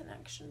 my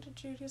connection to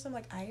Judaism.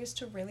 Like, I used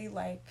to really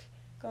like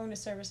going to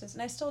services,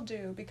 and I still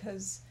do,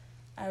 because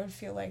I would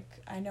feel like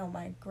I know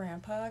my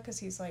grandpa, because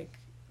he's, like,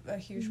 a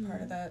huge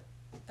part of that,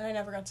 and I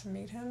never got to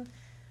meet him.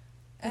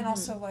 And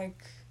also,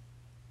 like,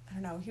 I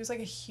don't know, he was, like,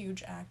 a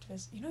huge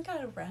activist. You know, he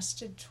got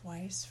arrested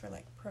twice for,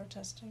 like,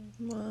 protesting.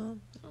 Wow.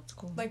 That's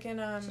cool. Like, in,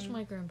 Such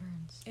my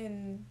grandparents.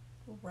 in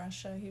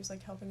Russia, he was,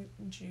 like, helping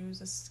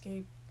Jews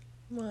escape.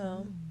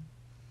 Wow.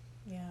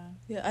 Yeah.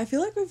 Yeah, I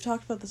feel like we've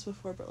talked about this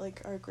before, but,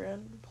 like, our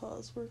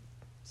grandpas were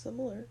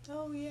similar.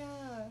 Oh,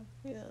 yeah.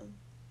 Yeah.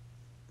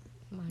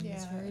 Mine was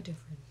Yeah. very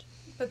different.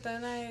 But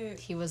then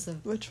He was the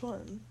Which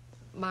one?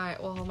 my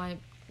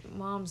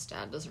mom's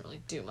dad doesn't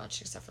really do much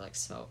except for like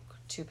smoke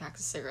 2 packs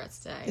of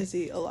cigarettes a day. Is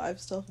he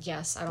alive still?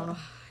 Yes, I don't know.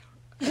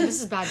 And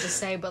this is bad to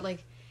say, but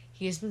like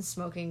he's been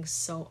smoking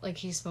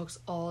he smokes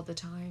all the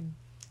time.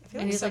 I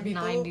feel And he's some like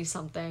people- 90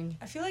 something.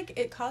 I feel like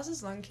it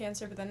causes lung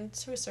cancer, but then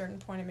to a certain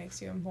point it makes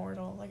you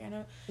immortal. Like, I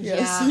know,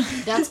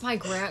 Yes.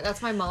 Yeah,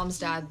 that's my mom's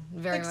dad.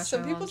 Very like, much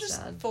some my people mom's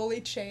just dad. fully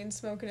chain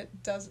smoke and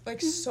it does,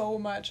 like, so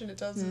much and it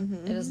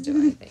doesn't. It doesn't do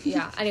anything.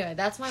 Yeah. Anyway,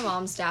 that's my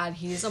mom's dad.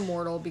 He's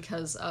immortal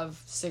because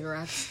of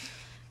cigarettes.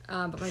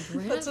 But my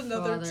grandfather. That's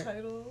another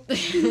title.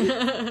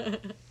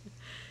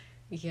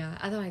 Yeah,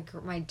 I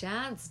thought my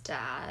dad's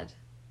dad.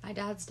 My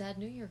dad's dad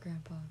knew your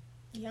grandpa.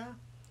 Yeah.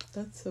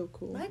 That's so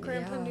cool. My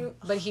grandpa Yeah. knew.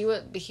 But he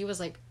was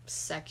like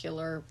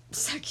secular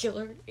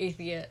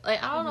atheist.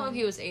 Like I don't know if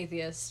he was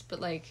atheist, but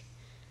like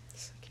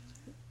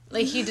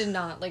he did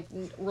not like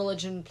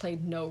religion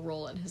played no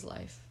role in his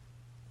life.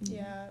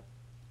 Yeah.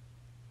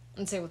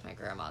 And same with my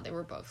grandma. They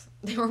were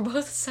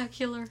both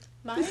secular.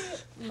 My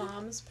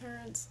mom's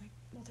parents, like,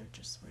 well, they're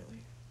just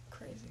really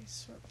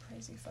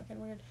crazy fucking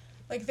weird.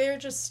 Like, they're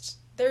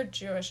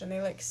Jewish and they,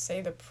 like,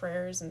 say the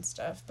prayers and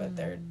stuff, but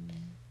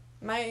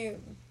my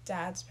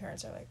dad's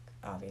parents are, like,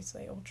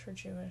 obviously ultra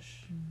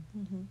Jewish.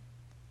 Mm-hmm.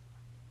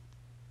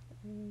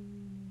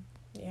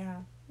 Yeah.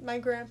 My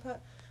grandpa,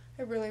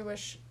 I really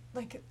wish,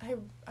 like,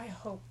 I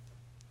hope.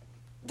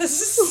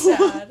 This is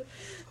sad.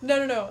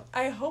 No.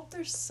 I hope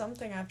there's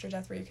something after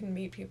death where you can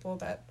meet people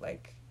that,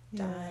 like,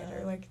 died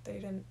or, like, they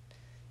didn't.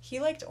 He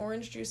liked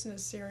orange juice in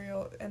his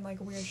cereal and, like,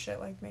 weird shit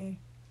like me.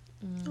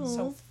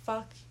 So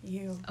fuck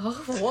you. Oh,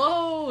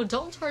 whoa!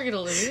 Don't target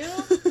Olivia.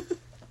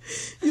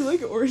 You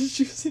like orange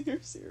juice in your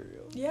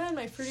cereal? Yeah, and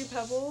my Fruity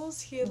Pebbles.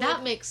 He had, That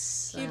like, makes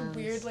sense. he had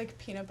weird, like,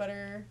 peanut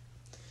butter.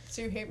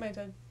 So you hate my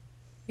dad.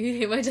 You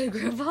hate my dead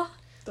grandpa?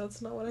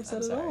 That's not what I I'm said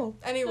at sorry. all.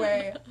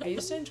 Anyway, I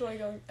still enjoy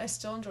going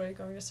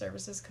to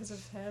services because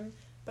of him,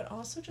 but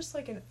also just,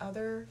 like, in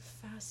other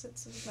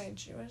facets of my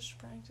Jewish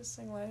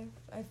practicing life,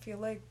 I feel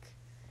like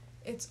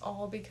it's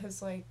all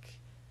because, like,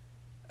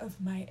 of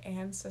my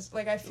ancestors.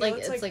 Like, I feel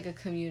Like it's like a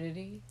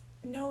community.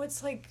 no,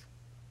 it's like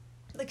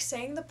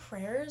saying the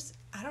prayers,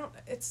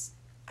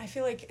 I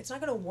feel like it's not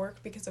gonna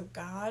work because of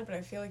God, but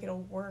I feel like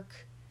it'll work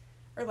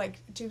or, like,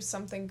 do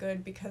something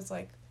good because,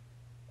 like,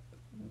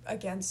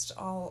 against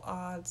all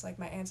odds, like,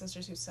 my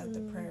ancestors who said the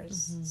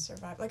prayers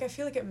survived. Like, I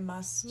feel like it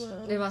must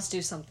They must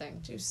do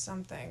something. do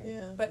something.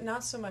 Yeah. But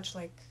not so much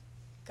like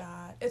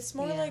God. It's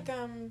more Yeah. like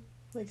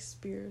Like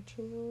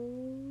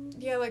spiritual.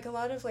 yeah, like a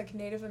lot of, like,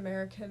 Native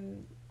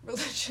American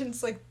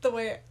religions, like, the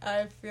way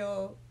I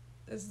feel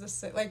is the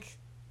same. Like,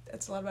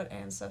 it's a lot about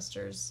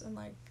ancestors and,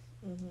 like,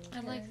 Mm-hmm. I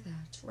like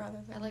that. rather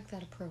than I like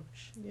that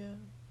approach. Yeah.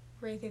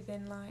 rather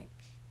than, like,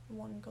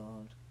 one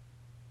God.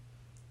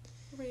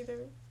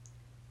 Rather.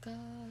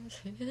 God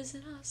is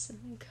an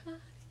awesome God.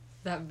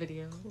 That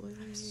video.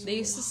 Please. They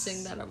used to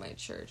sing that at my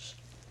church.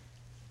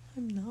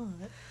 I'm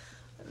not.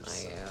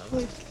 I am.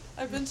 Like,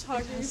 I've been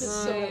talking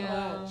so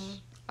much.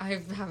 I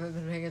haven't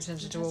been paying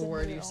attention to a Hasn't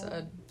word been you at all.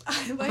 said.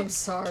 I, like, I'm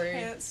sorry.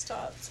 can't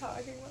stop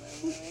talking when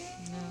I'm really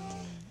No.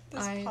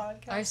 This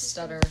podcast I is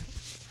stutter.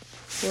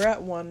 we're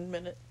at 1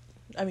 minute.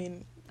 I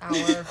mean.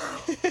 Hour.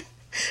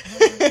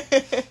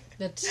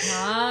 The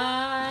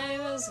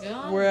time is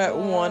gone. We're at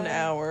God. 1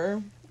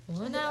 hour.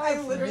 1 hour. I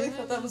literally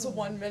thought that was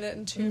 1 minute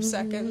and 2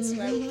 seconds,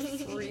 and I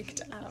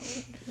freaked out.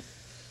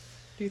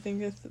 Do you think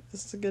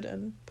this is a good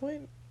end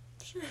point?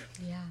 Sure.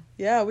 Yeah.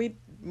 Yeah,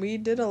 we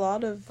did a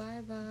lot of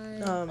Bye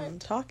bye.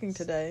 talking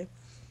today.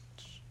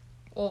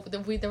 Well,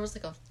 there was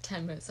like a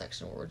 10-minute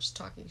section where we're just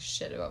talking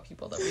shit about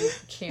people that we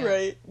can't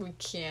Right. we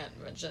can't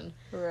mention.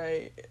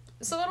 Right.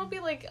 So that'll be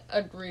like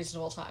a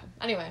reasonable time.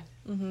 Anyway.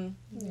 Mm-hmm.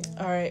 Yeah.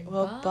 All right.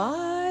 Well, bye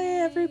Bye.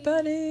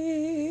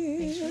 everybody.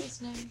 Thanks